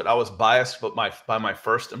this, but I was biased by my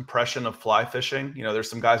first impression of fly fishing. There's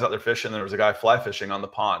some guys out there fishing. There was a guy fly fishing on the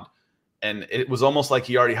pond, and it was almost like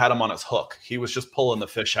he already had him on his hook. He was just pulling the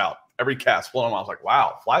fish out. Every cast pulling him. I was like,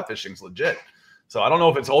 wow, fly fishing's legit. So I don't know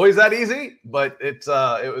if it's always that easy, but it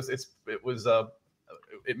was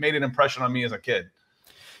it made an impression on me as a kid.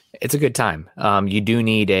 It's a good time. You do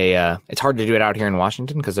need it's hard to do it out here in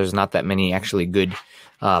Washington because there's not that many actually good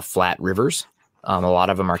flat rivers. A lot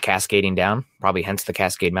of them are cascading down, probably hence the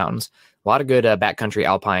Cascade Mountains. A lot of good backcountry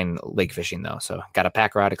alpine lake fishing, though. So got a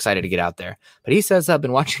pack rod, excited to get out there. But he says, I've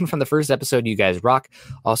been watching from the first episode. You guys rock.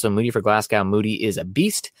 Also, Moody for Glasgow. Moody is a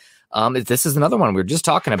beast. This is another one we were just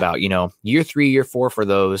talking about, year 3, year 4 for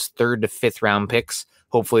those 3rd to 5th round picks.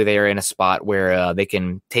 Hopefully they are in a spot where they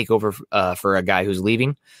can take over for a guy who's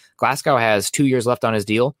leaving. Glasgow has 2 years left on his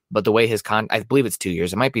deal, but the way I believe it's 2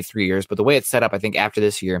 years, it might be 3 years, but the way it's set up, I think after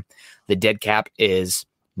this year, the dead cap is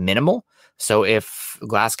minimal. So if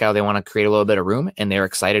Glasgow, they want to create a little bit of room and they're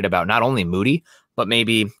excited about not only Moody, but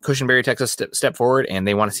maybe Cushenberry takes a step forward and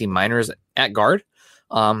they want to see Miners at guard,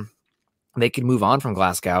 they could move on from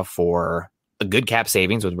Glasgow for a good cap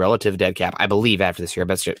savings with relative dead cap, I believe, after this year. I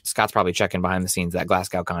bet Scott's probably checking behind the scenes that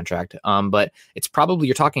Glasgow contract. But it's probably,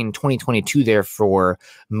 you're talking 2022 there for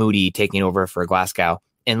Moody taking over for Glasgow,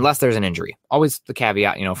 unless there's an injury. Always the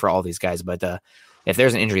caveat, for all these guys. But if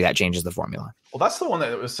there's an injury, that changes the formula. Well, that's the one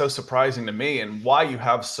that was so surprising to me, and why you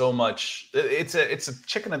have so much. It's a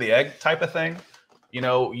chicken or the egg type of thing.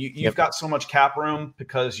 You've got so much cap room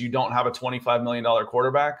because you don't have a $25 million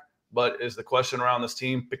quarterback. But is the question around this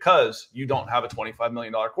team because you don't have a $25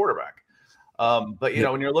 million quarterback? But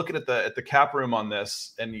when you're looking at the cap room on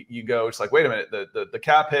this, and you go, it's like, wait a minute, the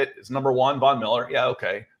cap hit is number 1, Von Miller. Yeah,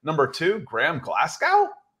 okay. Number 2, Graham Glasgow,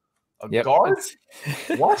 guard.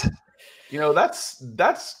 What?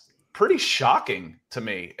 That's pretty shocking to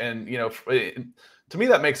me. And to me,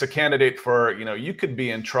 that makes a candidate for you could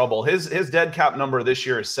be in trouble. His dead cap number this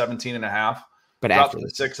year is 17.5, but after the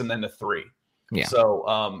 6 and then the 3. Yeah.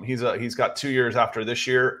 So he's got 2 years after this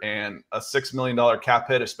year and a $6 million cap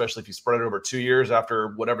hit, especially if you spread it over 2 years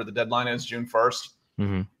after whatever the deadline is, June 1st.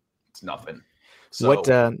 Mm-hmm. It's nothing. So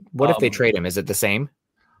what if they trade him? Is it the same?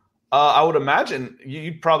 I would imagine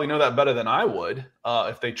you'd probably know that better than I would.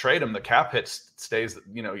 If they trade him, the cap hit stays.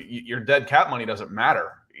 Your dead cap money doesn't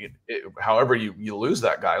matter. However, you lose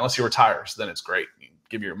that guy unless he retires, then it's great. You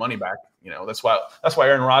give your money back. That's why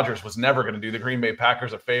Aaron Rodgers was never going to do the Green Bay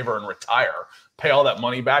Packers a favor and retire, pay all that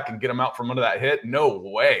money back and get him out from under that hit. No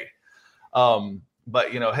way.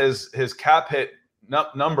 But his cap hit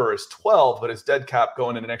number is 12, but his dead cap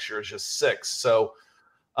going into next year is just 6. So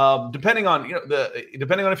depending on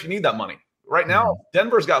if you need that money right now,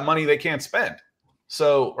 Denver's got money they can't spend.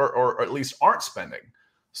 So, or at least aren't spending.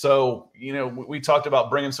 So, we talked about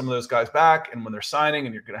bringing some of those guys back, and when they're signing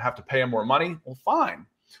and you're going to have to pay them more money, well, fine.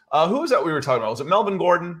 Who was that we were talking about? Was it Melvin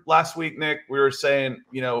Gordon last week, Nick? We were saying,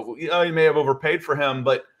 you may have overpaid for him,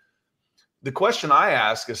 but the question I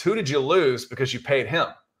ask is, who did you lose because you paid him?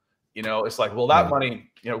 It's like, well, that money,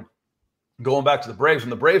 going back to the Braves, when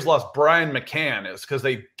the Braves lost Brian McCann, it's because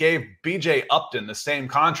they gave BJ Upton the same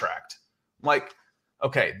contract. I'm like,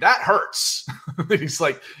 okay, that hurts. He's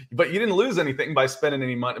like, but you didn't lose anything by spending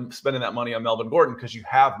that money on Melvin Gordon because you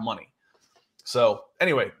have money. So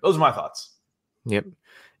anyway, those are my thoughts. Yep.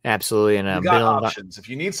 Absolutely. And you got options. If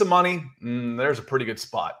you need some money, there's a pretty good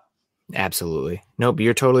spot. Absolutely. Nope,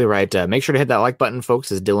 you're totally right. Make sure to hit that like button,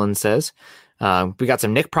 folks, as Dylan says. We got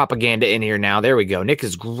some Nick propaganda in here now. There we go. Nick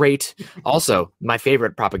is great. Also, my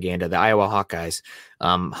favorite propaganda, the Iowa Hawkeyes.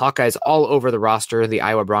 Hawkeyes all over the roster. The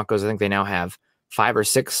Iowa Broncos, I think they now have 5 or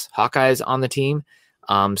 6 Hawkeyes on the team.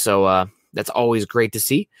 So that's always great to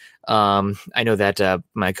see. I know that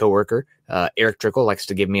my coworker, Eric Trickle, likes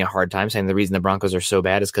to give me a hard time saying the reason the Broncos are so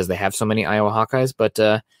bad is because they have so many Iowa Hawkeyes.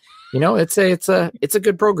 But it's a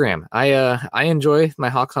good program. I enjoy my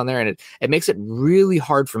Hawks on there, and it makes it really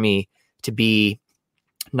hard for me to be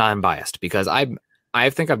non-biased because I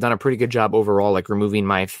think I've done a pretty good job overall, like removing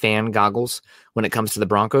my fan goggles when it comes to the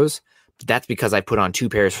Broncos. But that's because I put on 2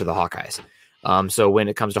 pairs for the Hawkeyes. So when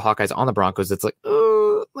it comes to Hawkeyes on the Broncos, it's like,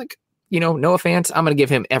 Noah Fant, I'm going to give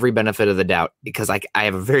him every benefit of the doubt because I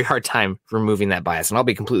have a very hard time removing that bias. And I'll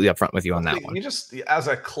be completely upfront with you on that one. You just, as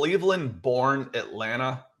a Cleveland-born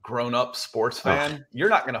Atlanta grown-up sports fan, you're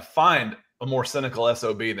not going to find a more cynical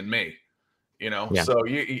SOB than me. Yeah. So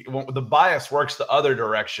the bias works the other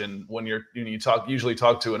direction when you usually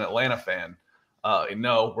talk to an Atlanta fan.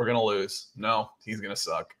 No, we're going to lose. No, he's going to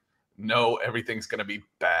suck. No, everything's going to be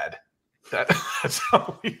bad. That's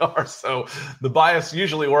how we are. So the bias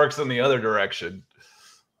usually works in the other direction.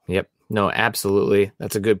 Yep. No, absolutely.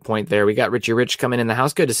 That's a good point there. We got Richie Rich coming in the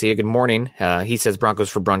house. Good to see you. Good morning. He says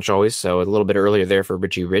Broncos for brunch always. So a little bit earlier there for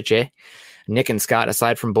Richie Rich. Nick and Scott,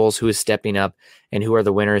 aside from Bulls, who is stepping up and who are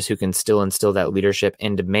the winners who can still instill that leadership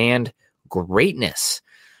and demand greatness?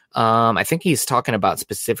 I think he's talking about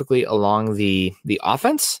specifically along the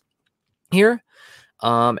offense here.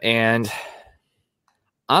 And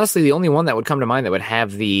honestly, the only one that would come to mind that would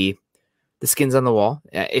have the skins on the wall,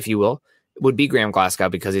 if you will, would be Graham Glasgow,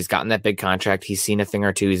 because he's gotten that big contract. He's seen a thing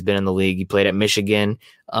or two. He's been in the league. He played at Michigan.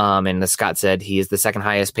 And as Scott said, he is the second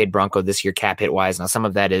highest paid Bronco this year, cap hit wise. Now, some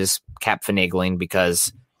of that is cap finagling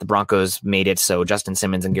because the Broncos made it so Justin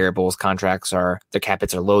Simmons and Garrett Bowles contracts their cap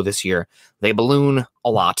hits are low this year. They balloon a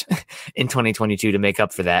lot in 2022 to make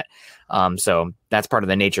up for that. So that's part of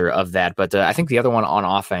the nature of that. But I think the other one on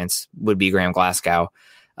offense would be Graham Glasgow.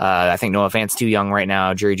 I think Noah Fant's too young right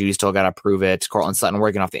now. Jerry Jeudy still got to prove it. Cortland Sutton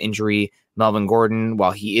working off the injury. Melvin Gordon,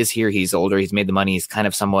 while he is here, he's older. He's made the money. He's kind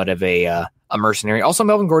of somewhat of a mercenary. Also,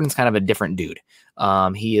 Melvin Gordon's kind of a different dude.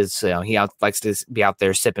 He likes to be out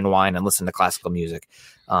there sipping wine and listen to classical music.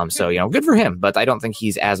 So good for him. But I don't think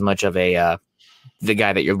he's as much of the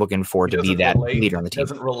guy that you're looking for to be that leader on the team.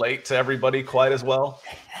 Doesn't relate to everybody quite as well.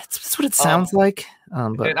 That's what it sounds like.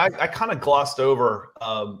 But and I kind of glossed over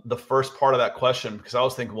the first part of that question because I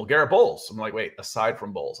was thinking, well, Garrett Bowles. I'm like, wait, aside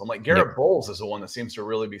from Bowles, I'm like, Garrett Bowles is the one that seems to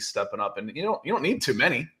really be stepping up. And you don't need too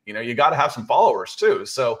many. You got to have some followers too.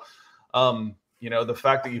 So, the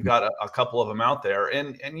fact that you've got a couple of them out there,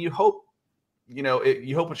 and you hope, you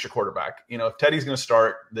hope it's your quarterback. If Teddy's going to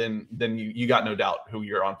start, then you got no doubt who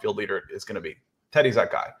your on-field leader is going to be. Teddy's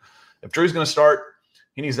that guy. If Drew's going to start,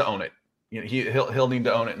 he needs to own it. He'll need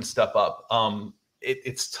to own it and step up.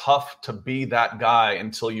 It's tough to be that guy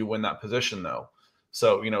until you win that position, though.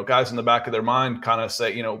 So, guys in the back of their mind kind of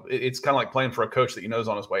say, it's kind of like playing for a coach that you know is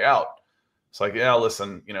on his way out. It's like, yeah,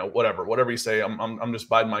 listen, whatever you say, I'm just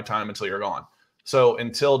biding my time until you're gone. So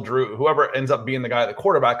until Drew, whoever ends up being the guy at the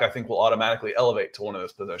quarterback, I think will automatically elevate to one of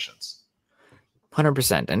those positions.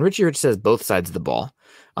 100%. And Richie Rich says both sides of the ball.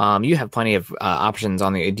 You have plenty of options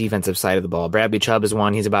on the defensive side of the ball. Bradley Chubb is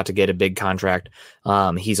one. He's about to get a big contract.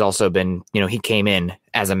 He's also been, he came in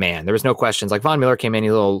as a man. There was no questions. Like Von Miller came in,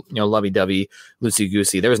 he's a little, lovey-dovey,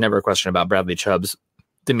 loosey-goosey. There was never a question about Bradley Chubb's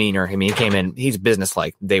demeanor. I mean, he came in, he's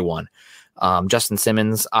businesslike day one. Justin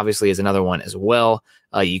Simmons obviously is another one as well.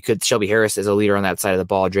 Shelby Harris is a leader on that side of the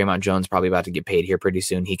ball. Draymond Jones probably about to get paid here pretty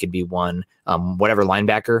soon. He could be one. Whatever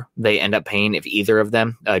linebacker they end up paying, if either of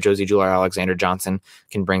them, Josie Jewell or Alexander Johnson,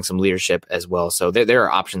 can bring some leadership as well. So there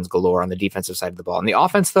are options galore on the defensive side of the ball. On the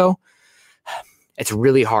offense, though, it's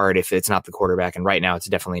really hard if it's not the quarterback. And right now, it's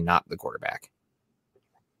definitely not the quarterback.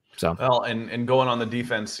 So well, and going on the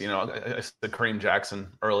defense, I said Kareem Jackson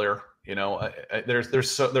earlier.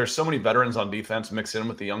 There's so many veterans on defense mixed in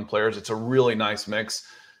with the young players. It's a really nice mix.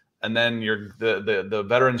 And then the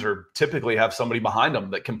veterans are typically have somebody behind them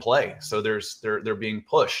that can play. So they're being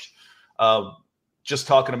pushed. Just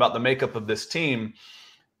talking about the makeup of this team,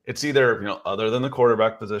 it's either, other than the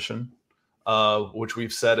quarterback position, which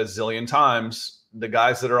we've said a zillion times, the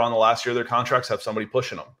guys that are on the last year of their contracts have somebody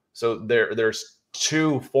pushing them. So there's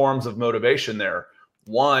two forms of motivation there.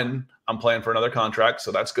 One, I'm playing for another contract,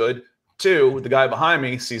 so that's good. Two, the guy behind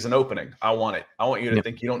me sees an opening. I want it. I want you to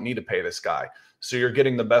think you don't need to pay this guy. So you're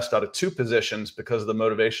getting the best out of two positions because of the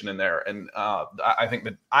motivation in there. And I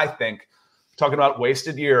think talking about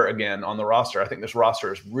wasted year again on the roster, I think this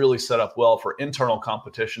roster is really set up well for internal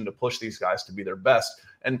competition to push these guys to be their best.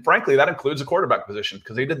 And frankly, that includes a quarterback position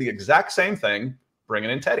because they did the exact same thing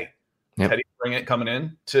bringing in Teddy. Yep. Teddy coming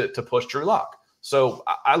in to push Drew Lock. So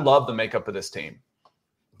I love the makeup of this team.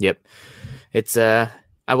 Yep. It's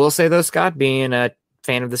I will say though, Scott, being a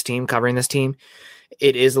fan of this team, covering this team,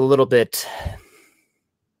 it is a little bit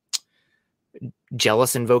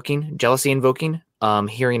jealousy invoking,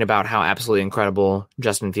 hearing about how absolutely incredible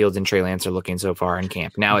Justin Fields and Trey Lance are looking so far in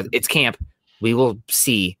camp. Now it's camp. We will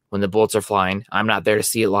see when the bullets are flying. I'm not there to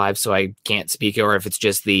see it live, so I can't speak, or if it's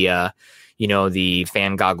just the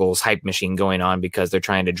fan goggles hype machine going on because they're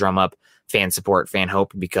trying to drum up fan support, fan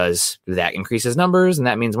hope, because that increases numbers and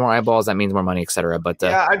that means more eyeballs, that means more money, etc. But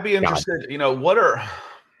I'd be interested. What are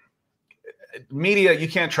media? You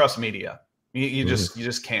can't trust media. You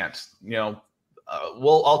just can't.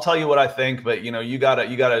 I'll tell you what I think, but you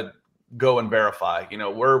gotta go and verify.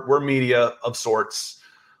 We're media of sorts,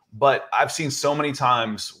 but I've seen so many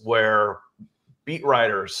times where beat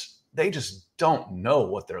writers, they just don't know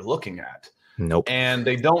what they're looking at. Nope. And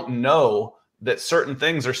they don't know that certain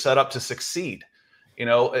things are set up to succeed.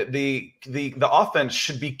 The offense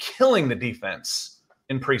should be killing the defense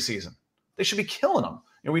in preseason. They should be killing them.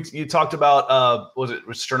 You talked about was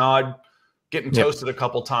Strnad getting toasted a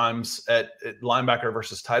couple times at linebacker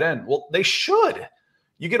versus tight end. Well, they should.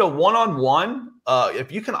 You get a one-on-one.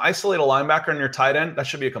 If you can isolate a linebacker and your tight end, that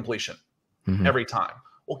should be a completion every time.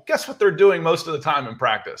 Well, guess what they're doing most of the time in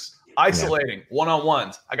practice? Isolating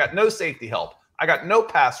one-on-ones. I got no safety help. I got no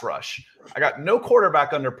pass rush. I got no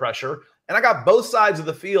quarterback under pressure. And I got both sides of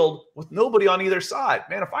the field with nobody on either side.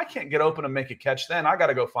 Man, if I can't get open and make a catch, then I got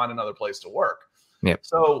to go find another place to work. Yep.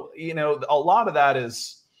 So, a lot of that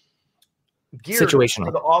is geared situational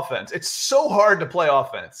for the offense. It's so hard to play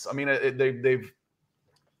offense. I mean, it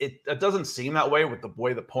doesn't seem that way with the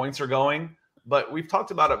way the points are going, but we've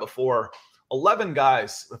talked about it before. 11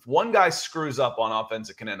 guys, if one guy screws up on offense,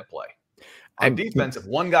 it can end a play. On defense, if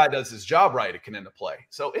one guy does his job right, it can end a play.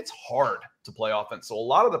 So it's hard to play offense. So a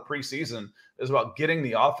lot of the preseason is about getting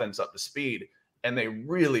the offense up to speed, and they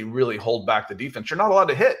really, really hold back the defense. You're not allowed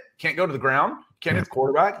to hit. Can't go to the ground. Can't hit the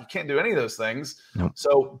quarterback. You can't do any of those things. Nope.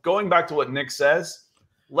 So going back to what Nick says,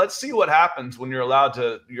 let's see what happens when you're allowed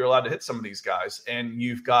to hit some of these guys, and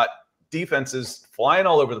you've got defenses flying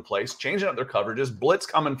all over the place, changing up their coverages, blitz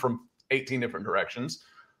coming from 18 different directions.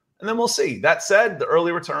 And then we'll see. That said, the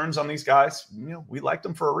early returns on these guys, we liked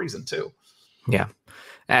them for a reason too. Yeah,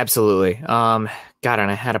 absolutely. God,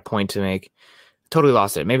 and I had a point to make. Totally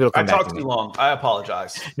lost it. Maybe it'll come back. I talked too long. I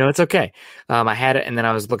apologize. No, it's okay. I had it, and then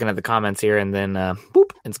I was looking at the comments here, and then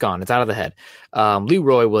boop, it's gone. It's out of the head.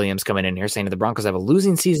 Leroy Williams coming in here saying that the Broncos have a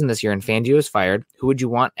losing season this year, and Fangio is fired. Who would you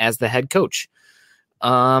want as the head coach?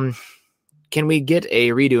 Can we get a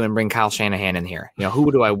redo and bring Kyle Shanahan in here?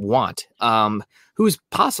 Who do I want? Who's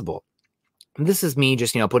possible? And this is me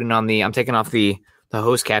just, putting on I'm taking off the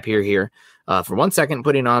host cap here for 1 second,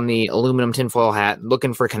 putting on the aluminum tinfoil hat,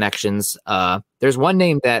 looking for connections. There's one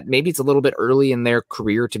name that maybe it's a little bit early in their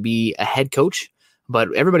career to be a head coach,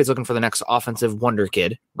 but everybody's looking for the next offensive wonder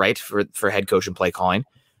kid, right? For head coach and play calling,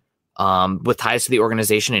 with ties to the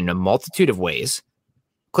organization in a multitude of ways.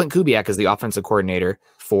 Clint Kubiak is the offensive coordinator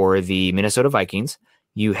for the Minnesota Vikings.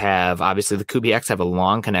 You have, obviously, the Kubiaks have a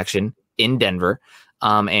long connection in Denver.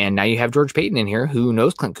 And now you have George Payton in here who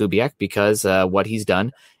knows Clint Kubiak because what he's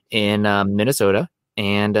done in Minnesota.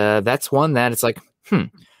 And that's one that it's like,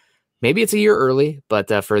 maybe it's a year early,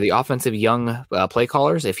 but for the offensive young play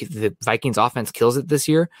callers, if the Vikings offense kills it this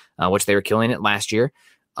year, which they were killing it last year,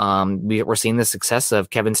 we're seeing the success of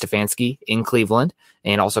Kevin Stefanski in Cleveland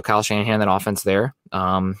and also Kyle Shanahan, that offense there.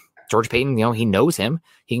 George Payton, he knows him.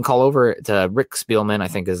 He can call over to Rick Spielman, I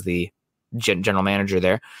think is the general manager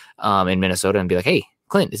there in Minnesota, and be like, hey,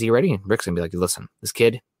 Clint, is he ready? And Rick's gonna be like, listen, this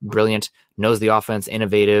kid, brilliant, knows the offense,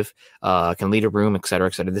 innovative, can lead a room, et cetera,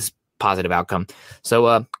 et cetera. This positive outcome.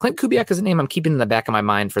 So Clint Kubiak is a name I'm keeping in the back of my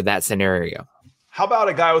mind for that scenario. How about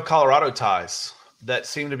a guy with Colorado ties that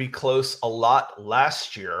seemed to be close a lot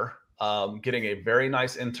last year, getting a very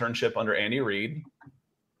nice internship under Andy Reid?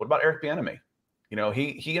 What about Eric Bieniemy?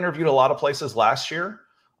 He interviewed a lot of places last year.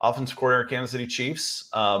 Offensive coordinator, Kansas City Chiefs.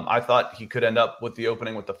 I thought he could end up with the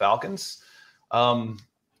opening with the Falcons. I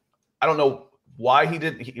don't know why he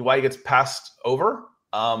gets passed over,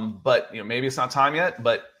 but maybe it's not time yet.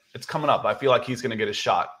 But it's coming up. I feel like he's going to get a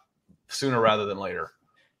shot sooner rather than later.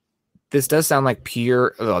 This does sound like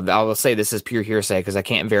pure. I will say this is pure hearsay because I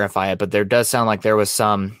can't verify it, but there does sound like there was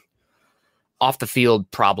some off the field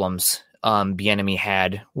problems Bieniemy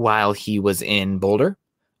had while he was in Boulder.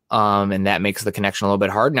 And that makes the connection a little bit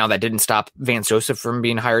hard. Now, that didn't stop Vance Joseph from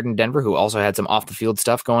being hired in Denver, who also had some off the field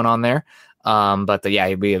stuff going on there. But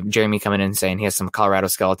we have Jeremy coming in saying he has some Colorado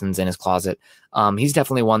skeletons in his closet. He's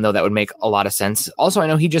definitely one, though, that would make a lot of sense. Also, I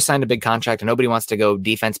know he just signed a big contract and nobody wants to go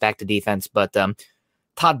defense back to defense, but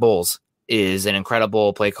Todd Bowles is an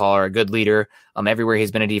incredible play caller, a good leader. Everywhere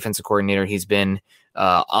he's been a defensive coordinator, he's been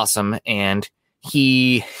awesome. And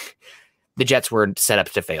the Jets were set up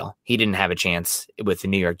to fail. He didn't have a chance with the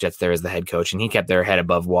New York Jets there as the head coach, and he kept their head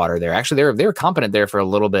above water there. Actually, they were competent there for a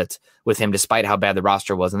little bit with him, despite how bad the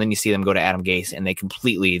roster was. And then you see them go to Adam Gase, and they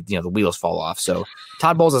completely, the wheels fall off. So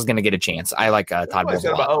Todd Bowles is going to get a chance. I like Todd Bowles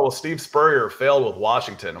a lot. Steve Spurrier failed with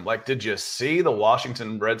Washington. I'm like, did you see the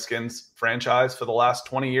Washington Redskins franchise for the last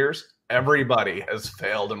 20 years? Everybody has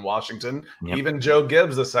failed in Washington, even Joe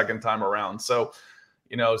Gibbs the second time around. So,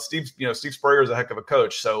 Steve Spurrier is a heck of a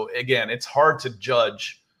coach. So again, it's hard to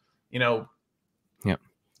judge,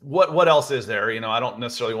 what else is there? I don't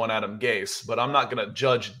necessarily want Adam Gase, but I'm not going to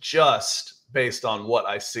judge just based on what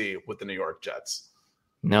I see with the New York Jets.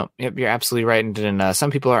 No, yep, you're absolutely right. And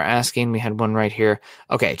some people are asking, we had one right here.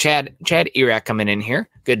 Okay. Chad Irak coming in here.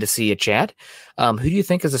 Good to see you, Chad. Who do you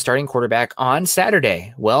think is the starting quarterback on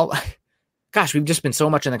Saturday? Well, gosh, we've just been so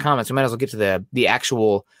much in the comments. We might as well get to the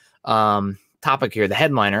actual, topic here, the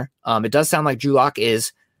headliner. It does sound like Drew Lock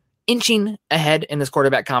is inching ahead in this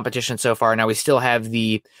quarterback competition so far. Now we still have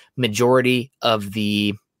the majority of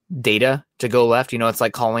the data to go left. It's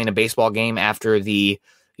like calling a baseball game after the,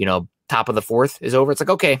 top of the fourth is over. It's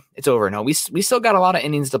like, okay, it's over. No, we still got a lot of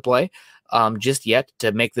innings to play just yet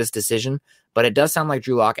to make this decision. But it does sound like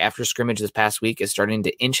Drew Lock, after scrimmage this past week, is starting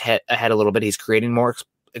to inch ahead a little bit. He's creating more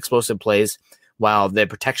explosive plays, while the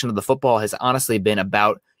protection of the football has honestly been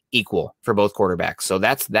about equal for both quarterbacks. So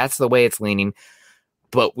that's the way it's leaning.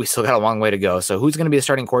 But we still got a long way to go. So who's going to be the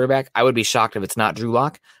starting quarterback? I would be shocked if it's not Drew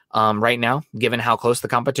Lock right now, given how close the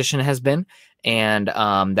competition has been, and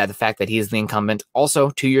that the fact that he is the incumbent. Also,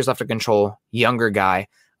 2 years left to control, younger guy.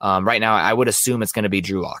 Right now, I would assume it's going to be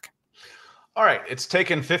Drew Lock. All right, it's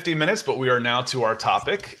taken 50 minutes, but we are now to our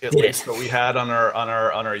topic, at least that we had on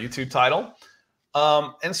our YouTube title.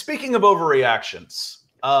 And speaking of overreactions,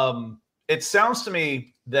 it sounds to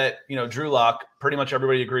me that Drew Lock, pretty much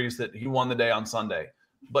everybody agrees that he won the day on Sunday.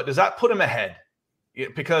 But does that put him ahead?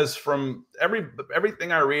 Because from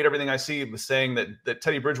everything I read, everything I see was saying that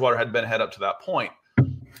Teddy Bridgewater had been ahead up to that point.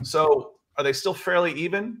 So are they still fairly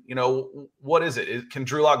even? What is it? Can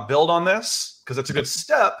Drew Lock build on this? Because it's a good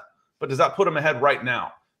step, but does that put him ahead right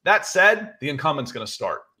now? That said, the incumbent's going to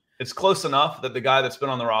start. It's close enough that the guy that's been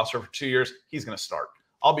on the roster for 2 years, he's going to start.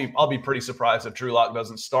 I'll be pretty surprised if Drew Lock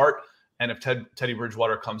doesn't start and if Teddy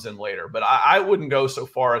Bridgewater comes in later. But I wouldn't go so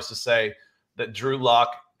far as to say that Drew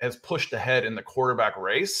Lock has pushed ahead in the quarterback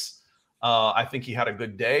race. I think he had a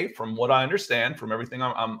good day, from what I understand, from everything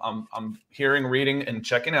I'm hearing, reading, and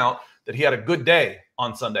checking out, that he had a good day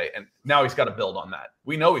on Sunday, and now he's got to build on that.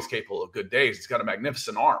 We know he's capable of good days. He's got a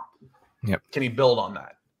magnificent arm. Yep. Can he build on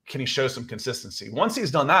that? Can he show some consistency? Once he's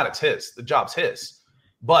done that, it's his. The job's his.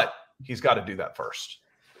 But he's got to do that first.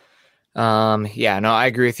 Yeah, no, I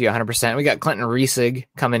agree with you 100%. We got Clinton Reisig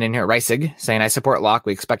coming in here, saying, I support Lock.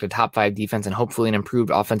 We expect a top 5 defense and hopefully an improved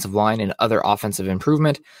offensive line and other offensive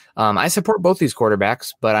improvement. I support both these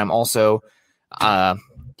quarterbacks, but I'm also,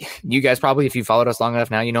 you guys probably, if you followed us long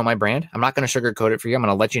enough now, you know my brand. I'm not going to sugarcoat it for you. I'm going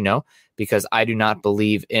to let you know, because I do not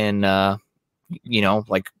believe in,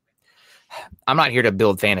 I'm not here to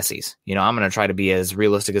build fantasies. I'm going to try to be as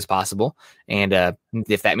realistic as possible. And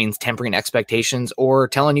if that means tempering expectations or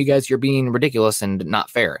telling you guys you're being ridiculous and not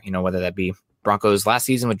fair, whether that be Broncos last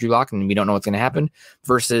season with Drew Lock and we don't know what's going to happen,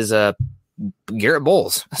 versus Garrett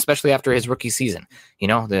Bowles, especially after his rookie season,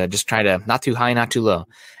 just try to not too high, not too low.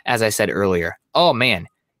 As I said earlier, oh man,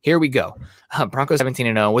 here we go. Broncos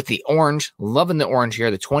 17-0 with the orange, loving the orange here,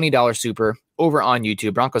 the $20 super over on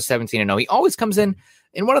YouTube. Broncos 17-0. He always comes in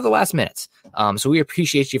one of the last minutes. So we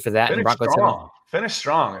appreciate you for that. Finish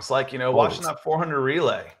strong. It's like, watching that 400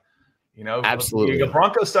 relay, absolutely. The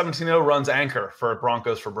Broncos 17-0 runs anchor for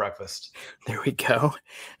Broncos for breakfast. There we go.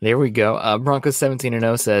 Broncos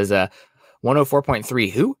 17-0 says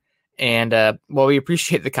 104.3 who? And well, we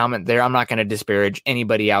appreciate the comment there. I'm not going to disparage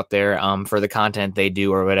anybody out there for the content they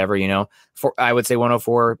do or whatever, I would say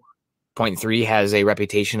 104.3 has a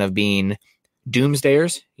reputation of being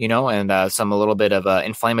doomsdayers, and a little bit of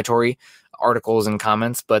inflammatory articles and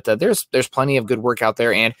comments, but there's plenty of good work out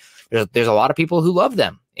there, and there's a lot of people who love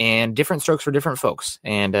them, and different strokes for different folks,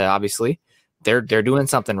 and obviously they're doing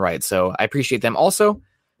something right. So I appreciate them. Also,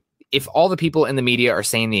 if all the people in the media are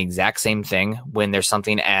saying the exact same thing when there's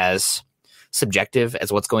something as subjective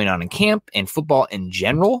as what's going on in camp and football in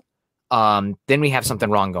general, then we have something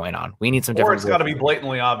wrong going on. We need some different. Or it's got to be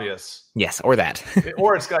blatantly obvious. Yes, or that.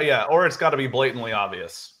 or it's got to be blatantly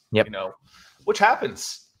obvious. Yep. Which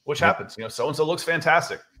happens. So and so looks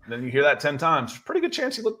fantastic. And then you hear that 10 times. Pretty good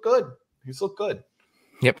chance he looked good. He's looked good.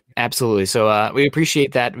 Yep, absolutely. So we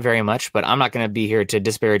appreciate that very much, but I'm not going to be here to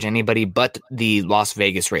disparage anybody but the Las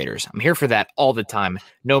Vegas Raiders. I'm here for that all the time,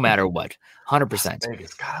 no matter what. 100%.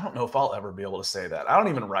 Vegas. God, I don't know if I'll ever be able to say that. I don't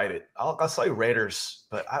even write it. I'll say Raiders,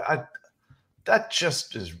 but I that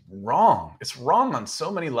just is wrong. It's wrong on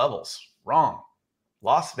so many levels. Wrong.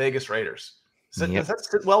 Las Vegas Raiders. Does that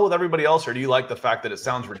sit well with everybody else, or do you like the fact that it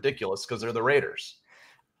sounds ridiculous because they're the Raiders?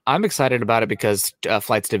 I'm excited about it because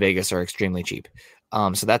flights to Vegas are extremely cheap.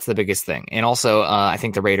 So that's the biggest thing. And also, I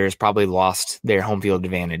think the Raiders probably lost their home field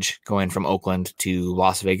advantage going from Oakland to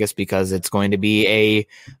Las Vegas because it's going to be a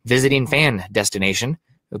visiting fan destination,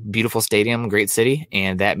 a beautiful stadium, great city.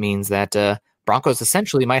 And that means that Broncos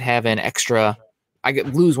essentially might have an extra –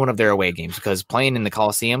 lose one of their away games because playing in the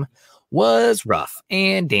Coliseum was rough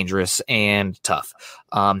and dangerous and tough.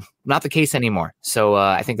 Not the case anymore. So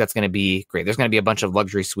I think that's going to be great. There's going to be a bunch of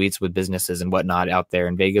luxury suites with businesses and whatnot out there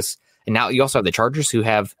in Vegas. And now you also have the Chargers, who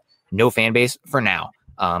have no fan base for now.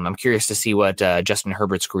 I'm curious to see what Justin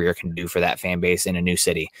Herbert's career can do for that fan base in a new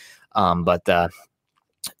city. But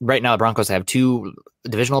right now, the Broncos have 2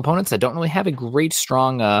 divisional opponents that don't really have a great,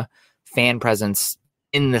 strong fan presence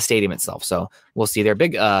in the stadium itself. So we'll see. They're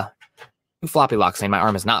big floppy lock saying my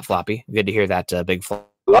arm is not floppy. Good to hear that big floppy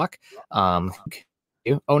lock. Oh,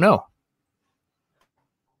 no.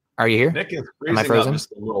 Are you here? Nick is freezing up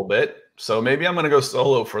just a little bit. So maybe I'm going to go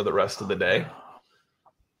solo for the rest of the day.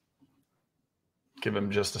 Give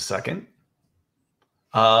him just a second.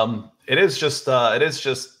 It is just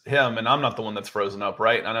him, and I'm not the one that's frozen up,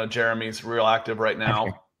 right? I know Jeremy's real active right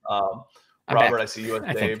now. Robert, I see you with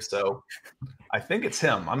Dave, so I think it's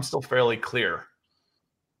him. I'm still fairly clear.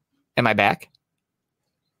 Am I back?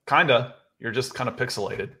 Kinda. You're just kind of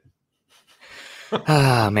pixelated.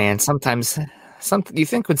 Ah, man. Sometimes you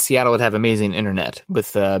think with Seattle would have amazing internet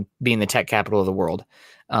with being the tech capital of the world.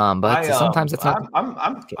 But sometimes it's not.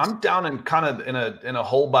 I'm down in kind of in a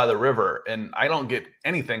hole by the river, and I don't get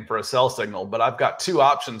anything for a cell signal. But I've got 2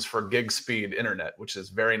 options for gig speed internet, which is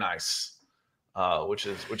very nice. Which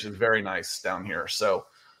is very nice down here. So,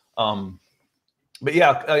 but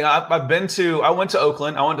yeah, I went to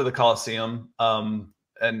Oakland. I went to the Coliseum.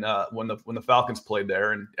 And when the Falcons played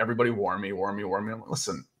there, and everybody warned me. I'm like,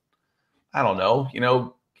 listen, I don't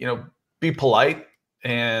know, be polite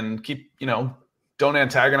and keep, don't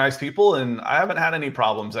antagonize people. And I haven't had any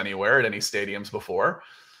problems anywhere at any stadiums before.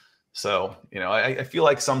 So, I feel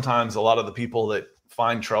like sometimes a lot of the people that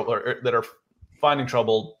find trouble or that are finding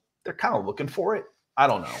trouble, they're kind of looking for it. I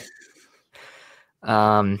don't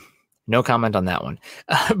know. No comment on that one.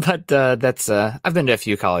 But that's I've been to a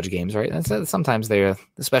few college games, right? Sometimes they're,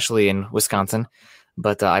 especially in Wisconsin,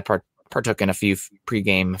 but I partook in a few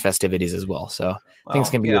pregame festivities as well. So things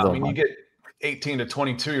can be a little you get 18 to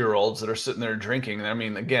 22-year-olds that are sitting there drinking. I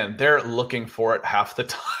mean, again, they're looking for it half the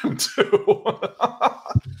time too.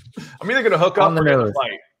 I'm either going to hook up or going to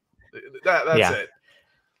fight. That's it.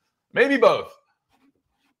 Maybe both.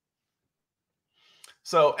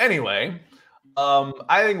 So anyway,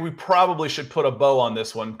 I think we probably should put a bow on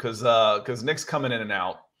this one because Nick's coming in and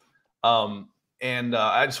out. And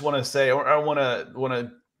I just want to say, I want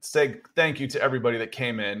to say thank you to everybody that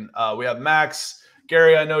came in. We have Max,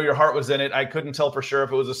 Gary. I know your heart was in it. I couldn't tell for sure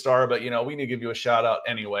if it was a star, but we need to give you a shout out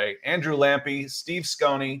anyway. Andrew Lampy, Steve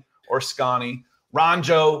Sconey or Scotty,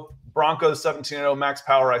 Ronjo, Broncos 17-0, Max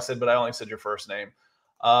Power. I said, but I only said your first name.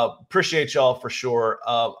 Appreciate y'all for sure.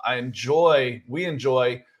 We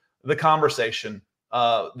enjoy the conversation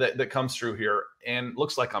that comes through here, and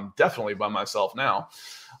looks like I'm definitely by myself now.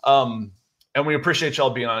 And we appreciate y'all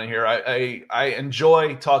being on here. I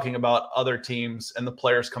enjoy talking about other teams and the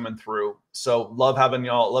players coming through. So love having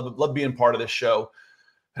y'all, love being part of this show.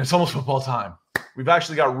 And it's almost football time. We've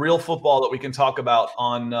actually got real football that we can talk about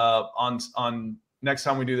on next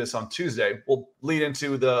time we do this on Tuesday. We'll lead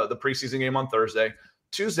into the preseason game on Thursday.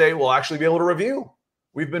 Tuesday, we'll actually be able to review.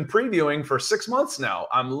 We've been previewing for 6 months now.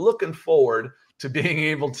 I'm looking forward to being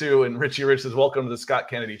able to, and Richie Rich says, welcome to the Scott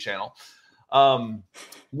Kennedy channel.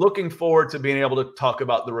 Looking forward to being able to talk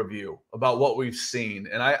about the review, about what we've seen.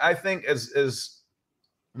 And I think as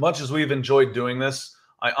much as we've enjoyed doing this,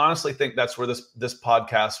 I honestly think that's where this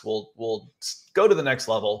podcast will go to the next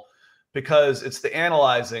level, because it's the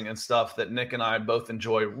analyzing and stuff that Nick and I both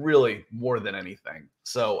enjoy really more than anything.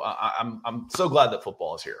 So I'm so glad that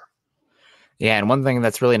football is here. Yeah, and one thing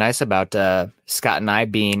that's really nice about Scott and I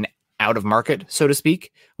being out of market, so to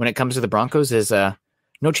speak, when it comes to the Broncos is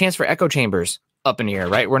no chance for echo chambers up in here,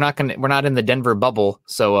 right? We're not in the Denver bubble,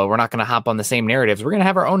 so we're not going to hop on the same narratives. We're going to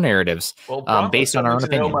have our own narratives based on our own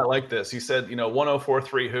opinion. Might like this. He said,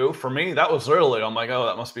 104.3 who? For me, that was literally, I'm like, oh,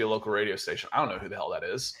 that must be a local radio station. I don't know who the hell that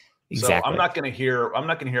is. Exactly. So I'm not going to hear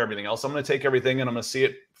everything else. I'm going to take everything and I'm going to see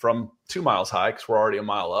it from 2 miles high, because we're already a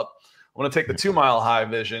mile up. I'm going to take the 2 mile high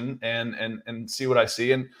vision and see what I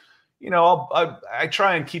see. And, I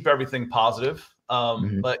try and keep everything positive.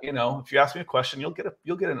 But if you ask me a question, you'll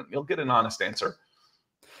get an honest answer.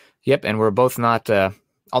 Yep. And we're both not,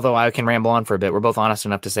 although I can ramble on for a bit, we're both honest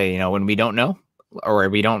enough to say, when we don't know, or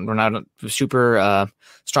we're not a super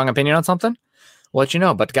strong opinion on something, we'll let you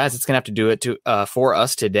know. But guys, it's going to have to do it for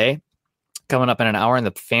us today. Coming up in an hour, and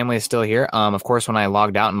the family is still here. Of course, when I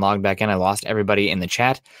logged out and logged back in, I lost everybody in the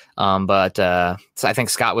chat. But so I think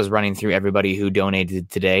Scott was running through everybody who donated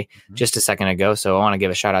today just a second ago. So I want to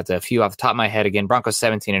give a shout out to a few off the top of my head. Again, Broncos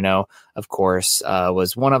 17-0, of course,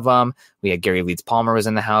 was one of them. We had Gary Leeds Palmer was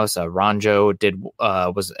in the house.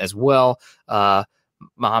 Ronjo was as well.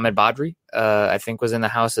 Mohammed Badri, I think, was in the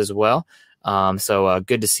house as well. So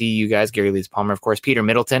good to see you guys. Gary Leeds Palmer, of course, Peter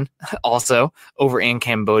Middleton, also over in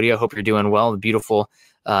Cambodia. Hope you're doing well. The beautiful,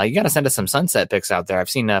 you got to send us some sunset pics out there.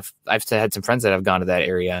 I've had some friends that have gone to that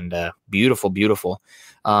area, and beautiful, beautiful.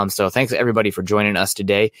 So thanks everybody for joining us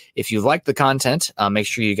today. If you like the content, make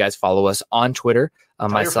sure you guys follow us on Twitter.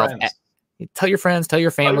 Tell your friends, tell your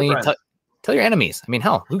family, tell your enemies. I mean,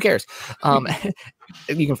 hell, who cares?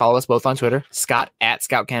 You can follow us both on Twitter, Scott at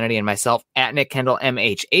Scout Kennedy and myself at Nick Kendall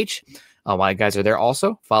MHH. While you guys are there,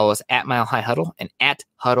 also follow us at Mile High Huddle and at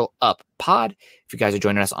Huddle Up Pod. If you guys are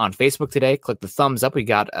joining us on Facebook today, click the thumbs up. We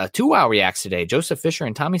got 2 Wow Reacts today. Joseph Fisher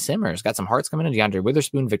and Tommy Simmers got some hearts coming in. DeAndre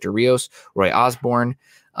Witherspoon, Victor Rios, Roy Osborne.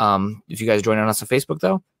 If you guys are joining us on Facebook,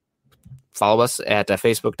 though, follow us at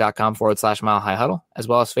facebook.com/Mile High Huddle, as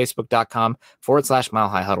well as facebook.com/Mile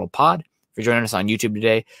High Huddle Pod. If you're joining us on YouTube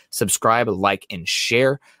today, subscribe, like, and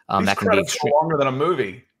share. That can be longer than a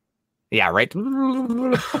movie. Yeah, right. We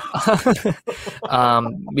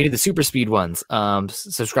need the super speed ones.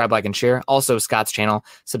 Subscribe, like, and share. Also, Scott's channel.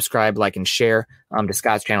 Subscribe, like, and share to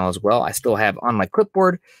Scott's channel as well. I still have on my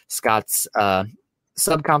clipboard Scott's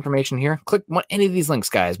sub confirmation here. Click any of these links,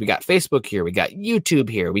 guys. We got Facebook here. We got YouTube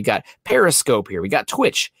here. We got Periscope here. We got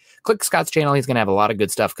Twitch. Click Scott's channel. He's going to have a lot of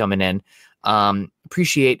good stuff coming in.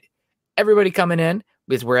 Appreciate everybody coming in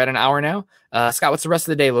because we're at an hour now. Scott, what's the rest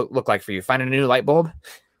of the day look like for you? Finding a new light bulb?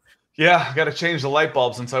 Yeah, I got to change the light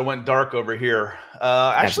bulb since I went dark over here.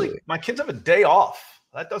 Actually, my kids have a day off.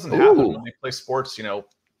 That doesn't happen when they play sports,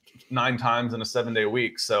 9 times in a 7-day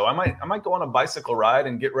week. So I might go on a bicycle ride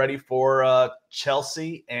and get ready for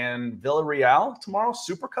Chelsea and Villarreal tomorrow,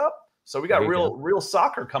 Super Cup. So we got real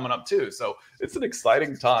soccer coming up too. So it's an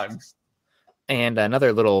exciting time. And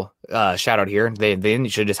another little shout out here. They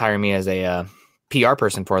should just hire me as a PR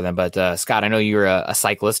person for them. But Scott, I know you're a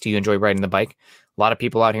cyclist. You enjoy riding the bike. A lot of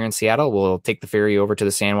people out here in Seattle will take the ferry over to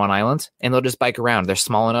the San Juan Islands and they'll just bike around. They're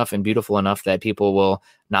small enough and beautiful enough that people will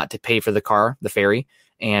not to pay for the ferry,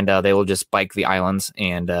 and they will just bike the islands.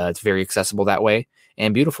 And it's very accessible that way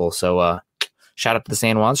and beautiful. So shout out to the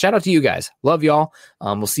San Juans. Shout out to you guys. Love y'all.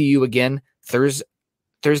 We'll see you again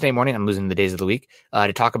Thursday morning. I'm losing the days of the week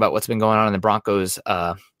to talk about what's been going on in the Broncos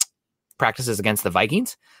practices against the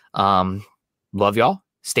Vikings. Love y'all.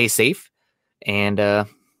 Stay safe and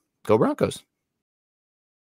go Broncos.